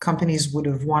companies would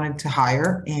have wanted to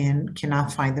hire and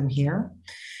cannot find them here.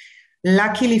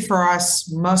 Luckily for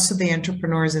us, most of the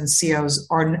entrepreneurs and CEOs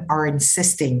are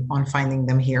insisting on finding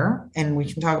them here, and we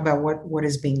can talk about what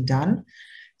is being done.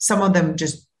 Some of them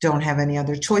just don't have any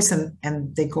other choice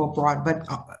and they go abroad, but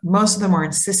most of them are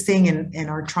insisting and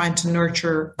are trying to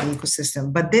nurture the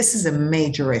ecosystem. But this is a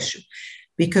major issue,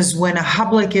 because when a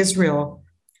hub like Israel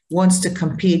wants to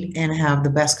compete and have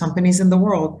the best companies in the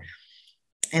world,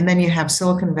 and then you have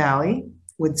Silicon Valley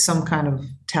with some kind of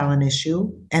talent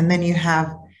issue, and then you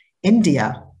have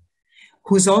India,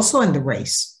 who's also in the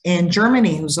race, and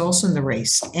Germany, who's also in the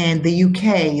race, and the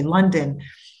UK, London.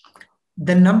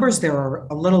 The numbers there are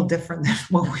a little different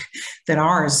than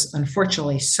ours,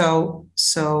 unfortunately. So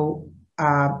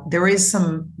there is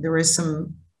some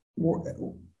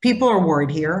people are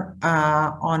worried here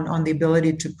on the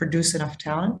ability to produce enough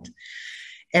talent.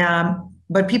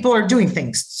 But people are doing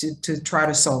things to try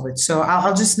to solve it. So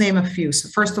I'll just name a few. So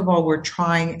first of all, we're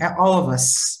trying, all of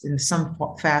us in some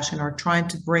fashion are trying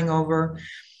to bring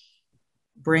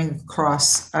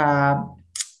across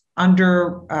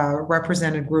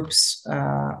underrepresented groups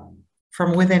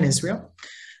from within Israel.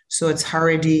 So it's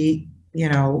Haredi,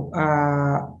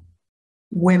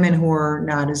 women who are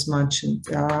not as much,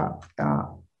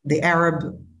 the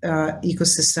Arab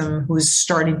ecosystem, who's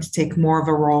starting to take more of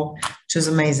a role, which is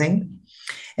amazing.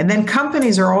 And then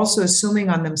companies are also assuming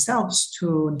on themselves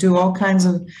to do all kinds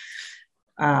of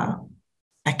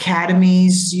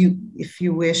academies, if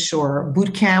you wish, or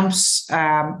boot camps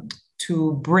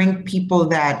to bring people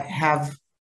that have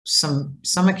some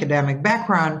academic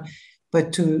background,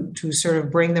 but to sort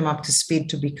of bring them up to speed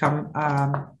to become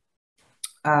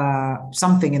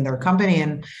something in their company.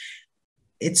 And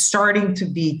it's starting to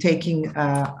be taking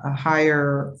a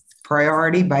higher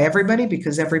priority by everybody,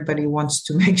 because everybody wants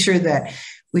to make sure that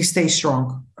we stay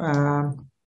strong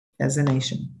as a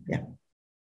nation. Yeah,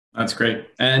 that's great.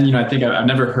 And I think I've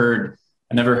never heard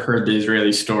the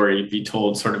Israeli story be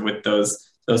told sort of with those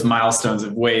milestones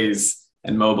of Waze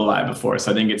and Mobileye before.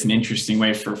 So I think it's an interesting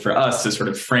way for us to sort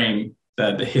of frame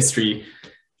the history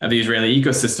of the Israeli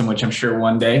ecosystem, which I'm sure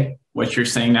one day what you're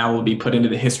saying now will be put into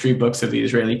the history books of the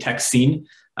Israeli tech scene.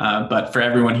 But for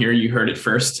everyone here, you heard it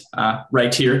first,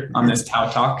 right here on this TAU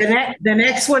Talk. The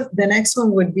next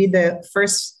one would be the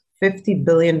first $50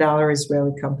 billion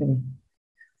Israeli company.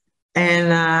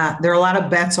 And there are a lot of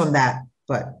bets on that,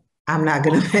 but I'm not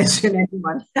going to mention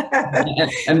anyone.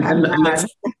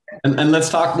 and let's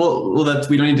talk. Well,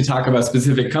 we don't need to talk about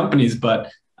specific companies,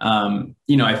 but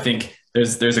I think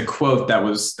there's a quote that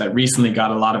recently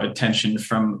got a lot of attention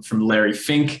from Larry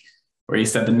Fink, where he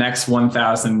said the next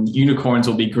 1,000 unicorns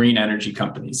will be green energy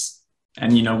companies.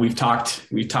 And we've talked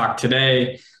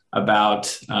today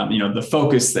about the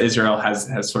focus that Israel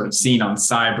has sort of seen on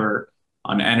cyber,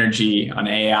 on energy, on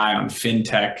AI, on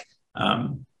fintech.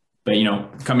 But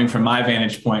coming from my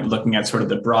vantage point, looking at sort of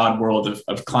the broad world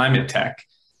of climate tech,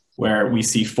 where we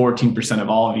see 14% of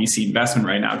all VC investment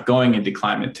right now going into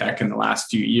climate tech in the last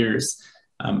few years,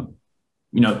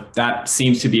 that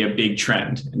seems to be a big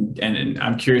trend. And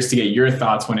I'm curious to get your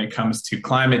thoughts when it comes to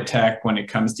climate tech, when it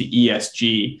comes to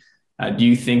ESG. Do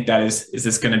you think that is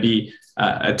this going to be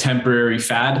a temporary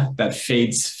fad that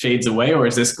fades away, or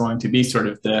is this going to be sort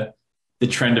of the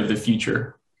trend of the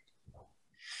future?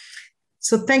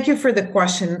 So thank you for the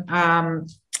question.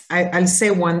 I'll say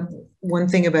one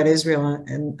thing about Israel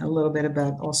and a little bit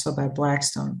about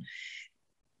Blackstone.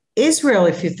 Israel,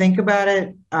 if you think about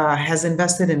it, has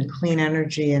invested in clean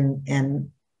energy and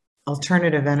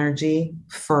alternative energy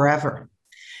forever.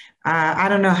 I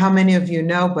don't know how many of you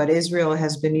know, but Israel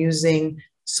has been using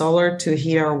solar to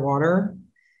heat our water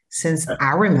since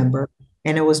I remember,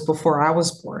 and it was before I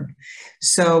was born.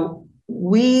 So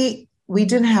we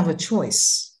didn't have a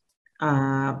choice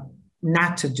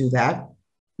not to do that.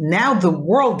 Now the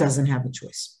world doesn't have a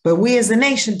choice, but we as a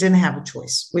nation didn't have a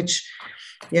choice, which,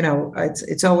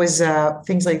 it's always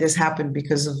things like this happen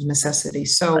because of necessity.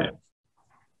 So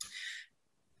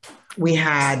we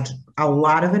had a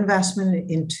lot of investment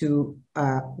into,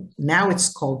 now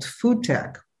it's called food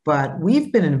tech, but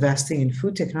we've been investing in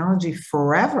food technology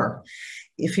forever.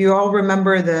 If you all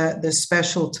remember the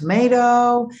special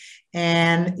tomato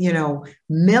and,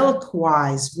 milk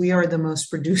wise, we are the most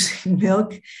producing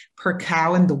milk per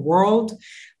cow in the world.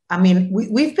 I mean,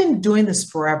 we've been doing this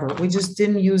forever. We just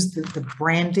didn't use the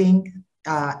branding.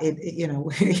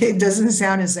 It doesn't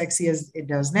sound as sexy as it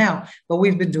does now, but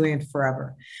we've been doing it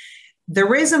forever.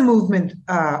 There is a movement,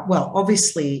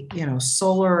 obviously,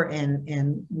 solar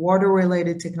and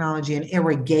water-related technology and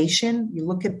irrigation. You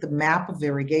look at the map of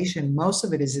irrigation, most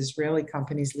of it is Israeli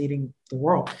companies leading the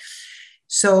world.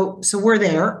 So we're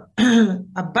there.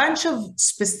 A bunch of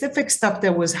specific stuff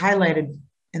that was highlighted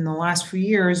in the last few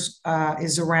years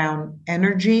is around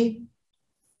energy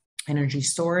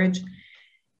storage.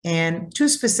 And two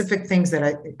specific things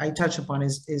that I touch upon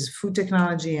is food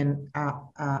technology and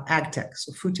ag tech.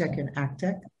 So food tech and ag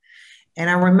tech. And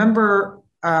I remember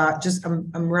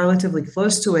I'm relatively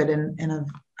close to it. And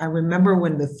I remember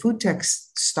when the food tech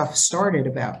stuff started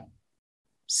about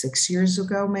 6 years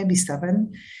ago, maybe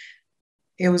 7,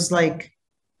 it was like,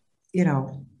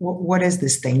 what is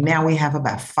this thing? Now we have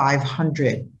about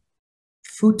 500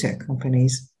 food tech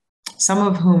companies, some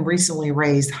of whom recently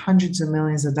raised hundreds of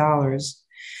millions of dollars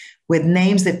with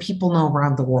names that people know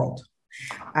around the world.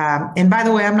 And by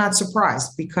the way, I'm not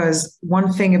surprised, because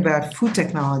one thing about food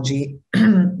technology,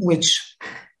 which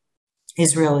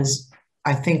Israel is,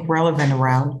 I think, relevant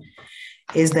around,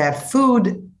 is that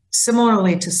food,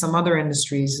 similarly to some other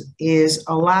industries, is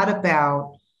a lot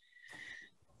about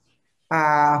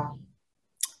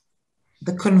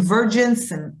the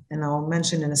convergence, and I'll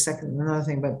mention in a second another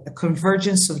thing, but the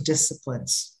convergence of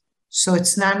disciplines. So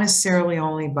it's not necessarily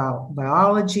only about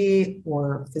biology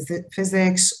or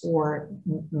physics or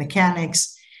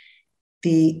mechanics.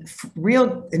 The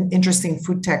real interesting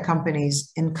food tech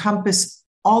companies encompass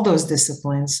all those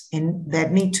disciplines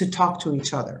that need to talk to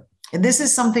each other. And this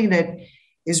is something that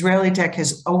Israeli tech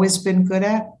has always been good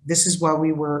at. This is why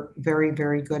we were very,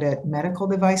 very good at medical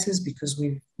devices, because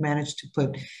we've managed to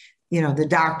put, the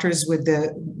doctors with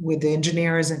the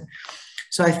engineers. And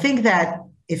so I think that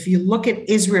if you look at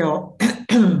Israel,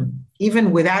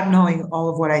 even without knowing all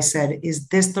of what I said, is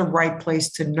this the right place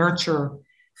to nurture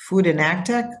food and ag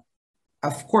tech?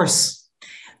 Of course.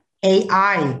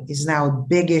 AI is now a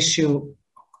big issue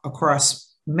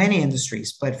across many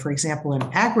industries. But for example, in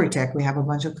agri-tech, we have a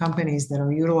bunch of companies that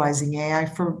are utilizing AI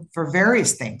for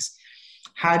various things.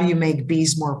 How do you make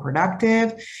bees more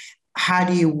productive? How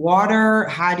do you water?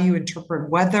 How do you interpret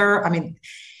weather? I mean,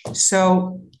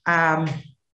 so I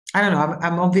don't know,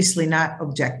 I'm obviously not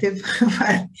objective,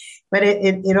 but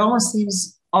it almost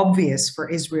seems obvious for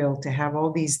Israel to have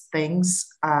all these things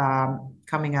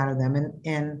coming out of them.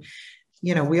 And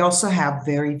we also have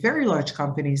very, very large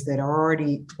companies that are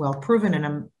already well proven, and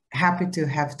I'm happy to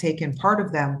have taken part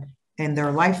of them in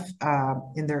their life,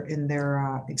 in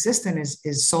their existence.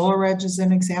 Is SolarEdge as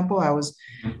an example.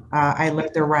 I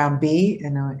led their round B,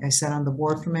 and I sat on the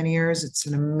board for many years. It's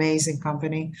an amazing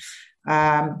company.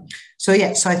 So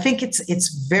I think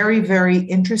it's very, very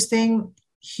interesting,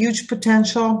 huge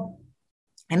potential,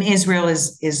 and Israel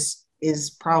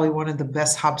is probably one of the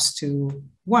best hubs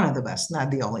one of the best, not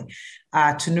the only,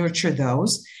 to nurture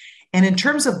those. And in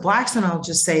terms of Blackstone, I'll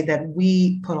just say that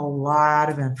we put a lot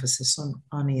of emphasis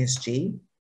on ESG,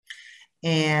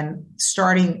 and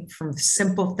starting from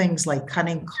simple things like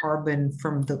cutting carbon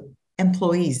from the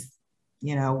employees.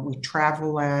 We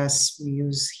travel less, we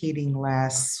use heating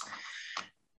less,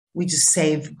 we just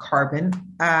save carbon.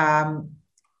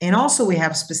 And also we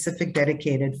have specific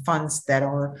dedicated funds that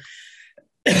are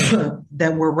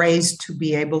that were raised to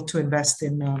be able to invest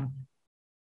in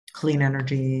clean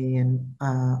energy and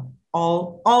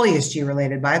all ESG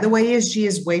related. By the way, ESG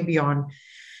is way beyond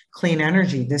clean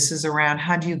energy. This is around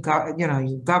how do you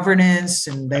governance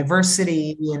and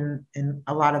diversity and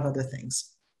a lot of other things.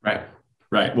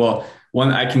 Right. Well,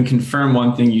 I can confirm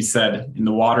one thing you said in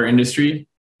the water industry.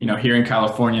 Here in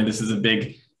California, this is a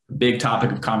big big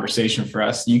topic of conversation for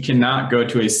us. You cannot go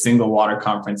to a single water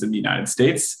conference in the United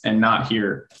States and not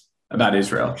hear about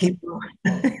Israel.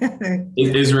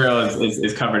 Israel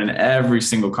is covered in every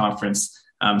single conference.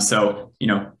 So,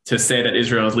 to say that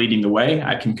Israel is leading the way,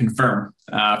 I can confirm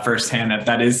firsthand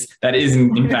that is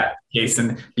in fact the case.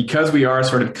 And because we are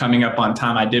sort of coming up on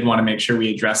time, I did want to make sure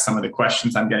we address some of the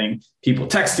questions I'm getting people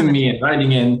texting me and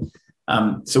writing in.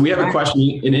 So we have a question,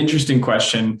 an interesting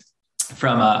question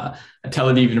from a Tel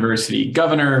Aviv University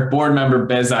governor, board member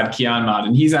Bezad Kianmad,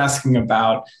 and he's asking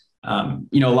about a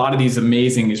lot of these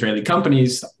amazing Israeli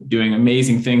companies doing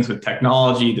amazing things with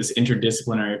technology, this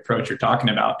interdisciplinary approach you're talking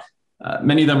about.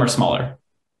 Many of them are smaller.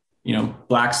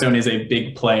 Blackstone is a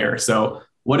big player. So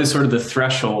what is sort of the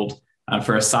threshold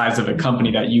for a size of a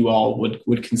company that you all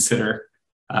would consider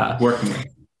working with?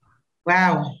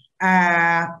 Wow.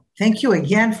 Thank you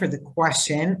again for the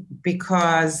question,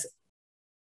 because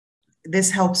this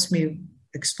helps me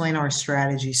explain our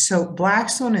strategy. So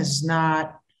Blackstone is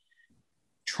not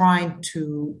trying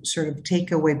to sort of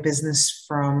take away business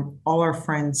from all our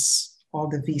friends, all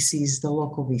the VCs, the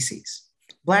local VCs.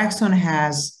 Blackstone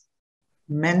is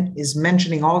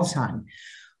mentioning all the time,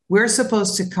 we're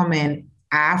supposed to come in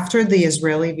after the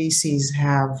Israeli VCs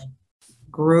have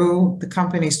grew the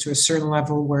companies to a certain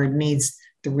level where it needs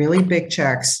the really big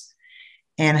checks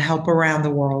and help around the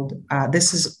world.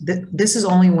 This is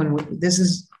only when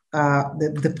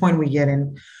the point we get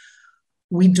in.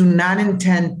 We do not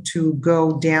intend to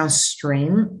go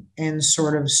downstream and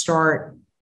sort of start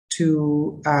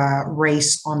to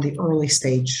race on the early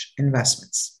stage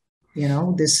investments.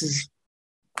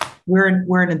 We're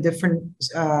in a different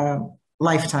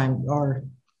lifetime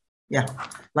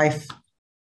life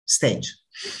stage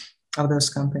of those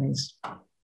companies.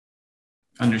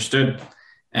 Understood.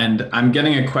 And I'm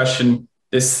getting a question.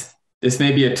 This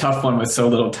may be a tough one with so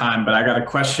little time, but I got a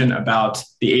question about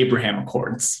the Abraham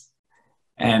Accords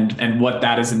and what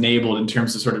that has enabled in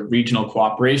terms of sort of regional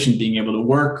cooperation, being able to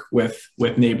work with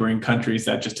neighboring countries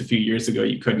that just a few years ago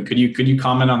you couldn't. Could you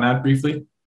comment on that briefly?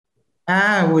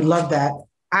 I would love that.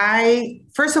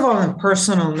 First of all, on a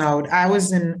personal note, I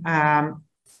was in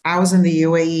the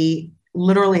UAE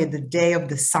literally the day of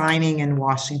the signing in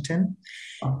Washington.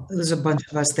 There was a bunch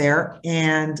of us there,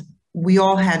 and we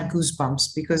all had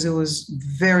goosebumps because it was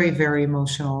very, very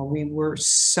emotional. We were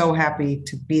so happy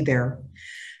to be there.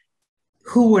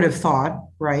 Who would have thought,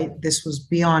 right? This was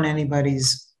beyond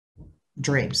anybody's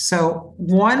dreams. So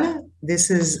one,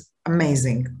 this is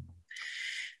amazing.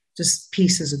 Just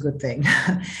peace is a good thing.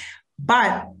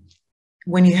 But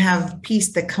when you have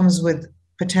peace that comes with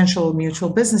potential mutual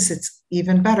business, it's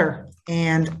even better.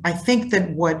 And I think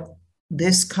that what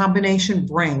this combination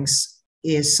brings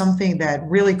is something that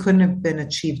really couldn't have been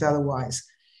achieved otherwise.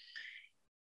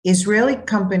 Israeli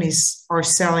companies are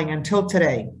selling until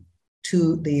today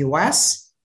to the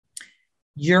US,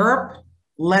 Europe,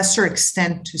 lesser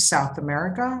extent to South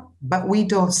America, but we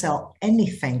don't sell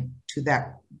anything to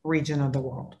that region of the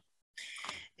world.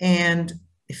 And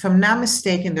if I'm not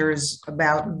mistaken, there is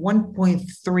about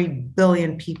 1.3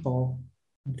 billion people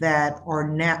that are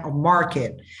now a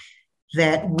market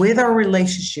that, with our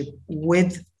relationship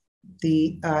with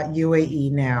the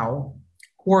UAE now,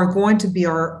 who are going to be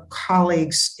our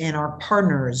colleagues and our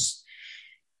partners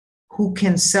who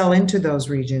can sell into those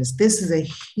regions. This is a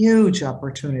huge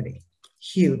opportunity,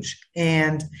 huge.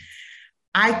 And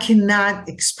I cannot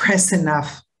express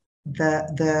enough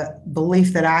the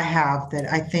belief that I have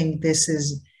that I think this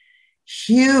is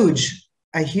huge,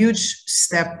 a huge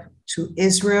step to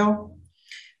Israel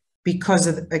because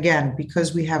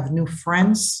we have new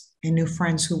friends and new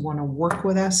friends who want to work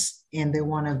with us and they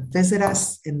want to visit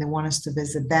us and they want us to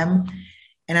visit them.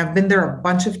 And I've been there a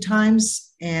bunch of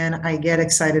times and I get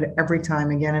excited every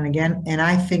time again and again. And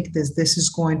I think this is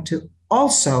going to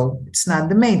also, it's not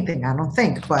the main thing, I don't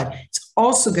think, but it's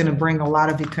also going to bring a lot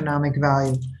of economic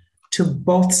value to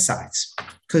both sides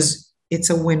because it's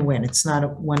a win-win. It's not a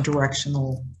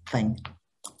one-directional thing.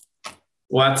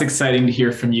 Well, that's exciting to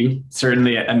hear from you.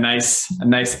 Certainly a nice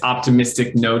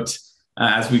optimistic note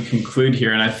as we conclude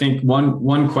here. And I think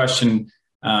one question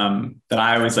that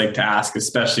I always like to ask,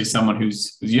 especially someone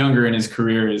who's younger in his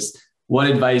career, is what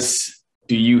advice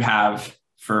do you have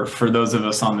for those of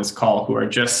us on this call who are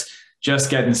just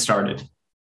getting started?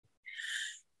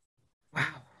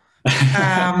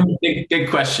 Wow. Big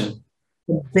question.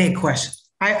 Big question.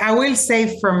 I will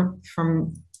say from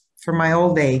my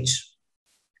old age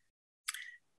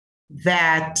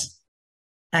that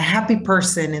a happy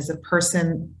person is a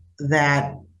person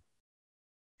that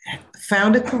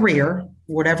found a career,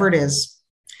 whatever it is,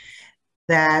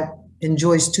 that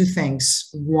enjoys two things.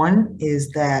 One is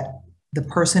that the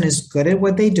person is good at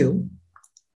what they do,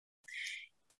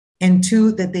 and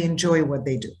two, that they enjoy what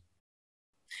they do.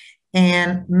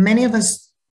 And many of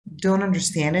us don't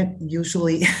understand it.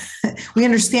 Usually we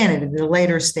understand it at a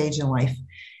later stage in life.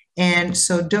 And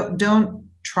so don't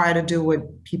try to do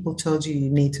what people told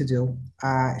you need to do.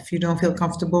 If you don't feel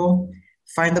comfortable,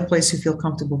 find the place you feel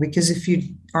comfortable, because if you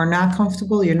are not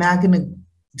comfortable, you're not going to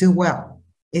do well.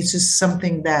 It's just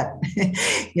something that,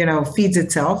 feeds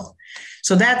itself.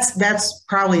 So that's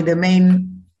probably the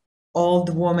main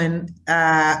old woman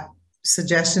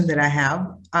suggestion that I have.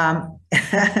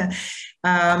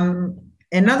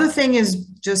 Another thing is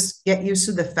just get used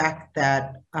to the fact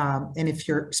that, and if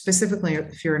you're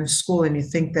in school and you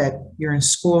think that you're in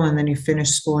school and then you finish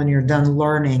school and you're done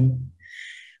learning,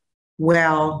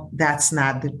 well, that's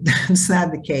not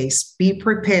the case. Be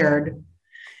prepared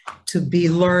to be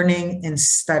learning and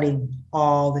studying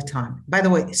all the time. By the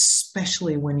way,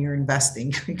 especially when you're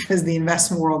investing, because the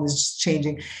investment world is just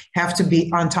changing. You have to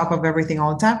be on top of everything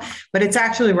all the time, but it's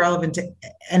actually relevant to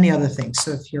any other thing.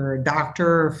 So if you're a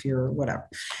doctor, if you're whatever.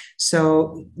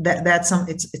 So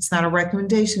it's not a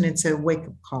recommendation, it's a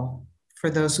wake-up call for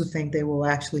those who think they will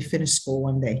actually finish school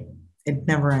one day. It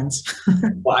never ends.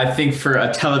 Well, I think for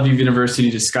a Tel Aviv University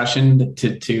discussion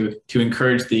to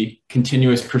encourage the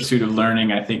continuous pursuit of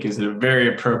learning, I think is a very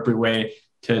appropriate way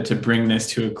to bring this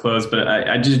to a close. But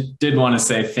I just did want to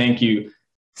say thank you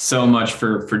so much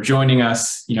for joining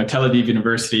us. Tel Aviv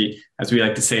University, as we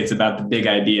like to say, it's about the big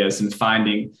ideas and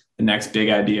finding the next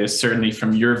big ideas. Certainly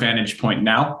from your vantage point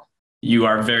now, you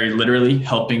are very literally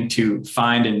helping to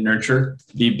find and nurture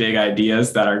the big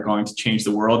ideas that are going to change the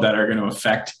world, that are going to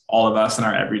affect all of us in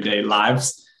our everyday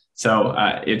lives. So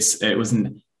it was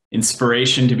an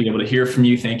inspiration to be able to hear from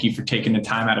you. Thank you for taking the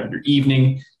time out of your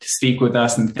evening to speak with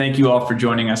us. And thank you all for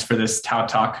joining us for this Tau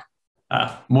Talk.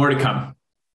 More to come.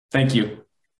 Thank you.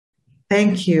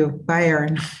 Thank you. Bye,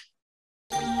 Aaron.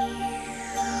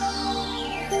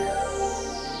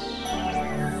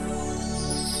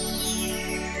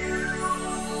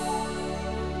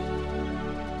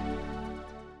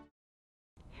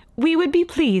 We would be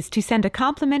pleased to send a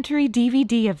complimentary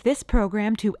DVD of this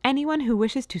program to anyone who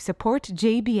wishes to support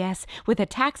JBS with a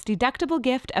tax-deductible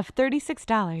gift of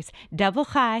 $36, double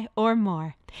high or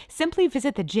more. Simply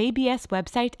visit the JBS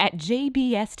website at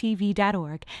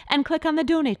jbstv.org and click on the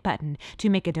donate button to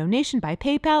make a donation by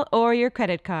PayPal or your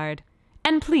credit card.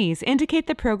 And please indicate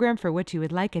the program for which you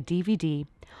would like a DVD.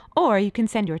 Or you can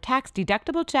send your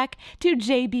tax-deductible check to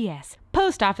JBS,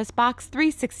 Post Office Box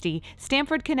 360,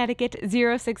 Stamford, Connecticut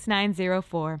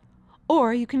 06904.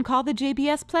 Or you can call the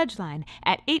JBS Pledge Line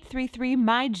at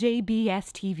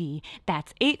 833-MY-JBS-TV.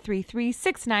 That's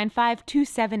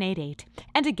 833-695-2788.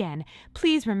 And again,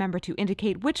 please remember to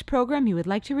indicate which program you would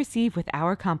like to receive with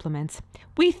our compliments.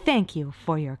 We thank you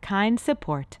for your kind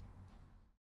support.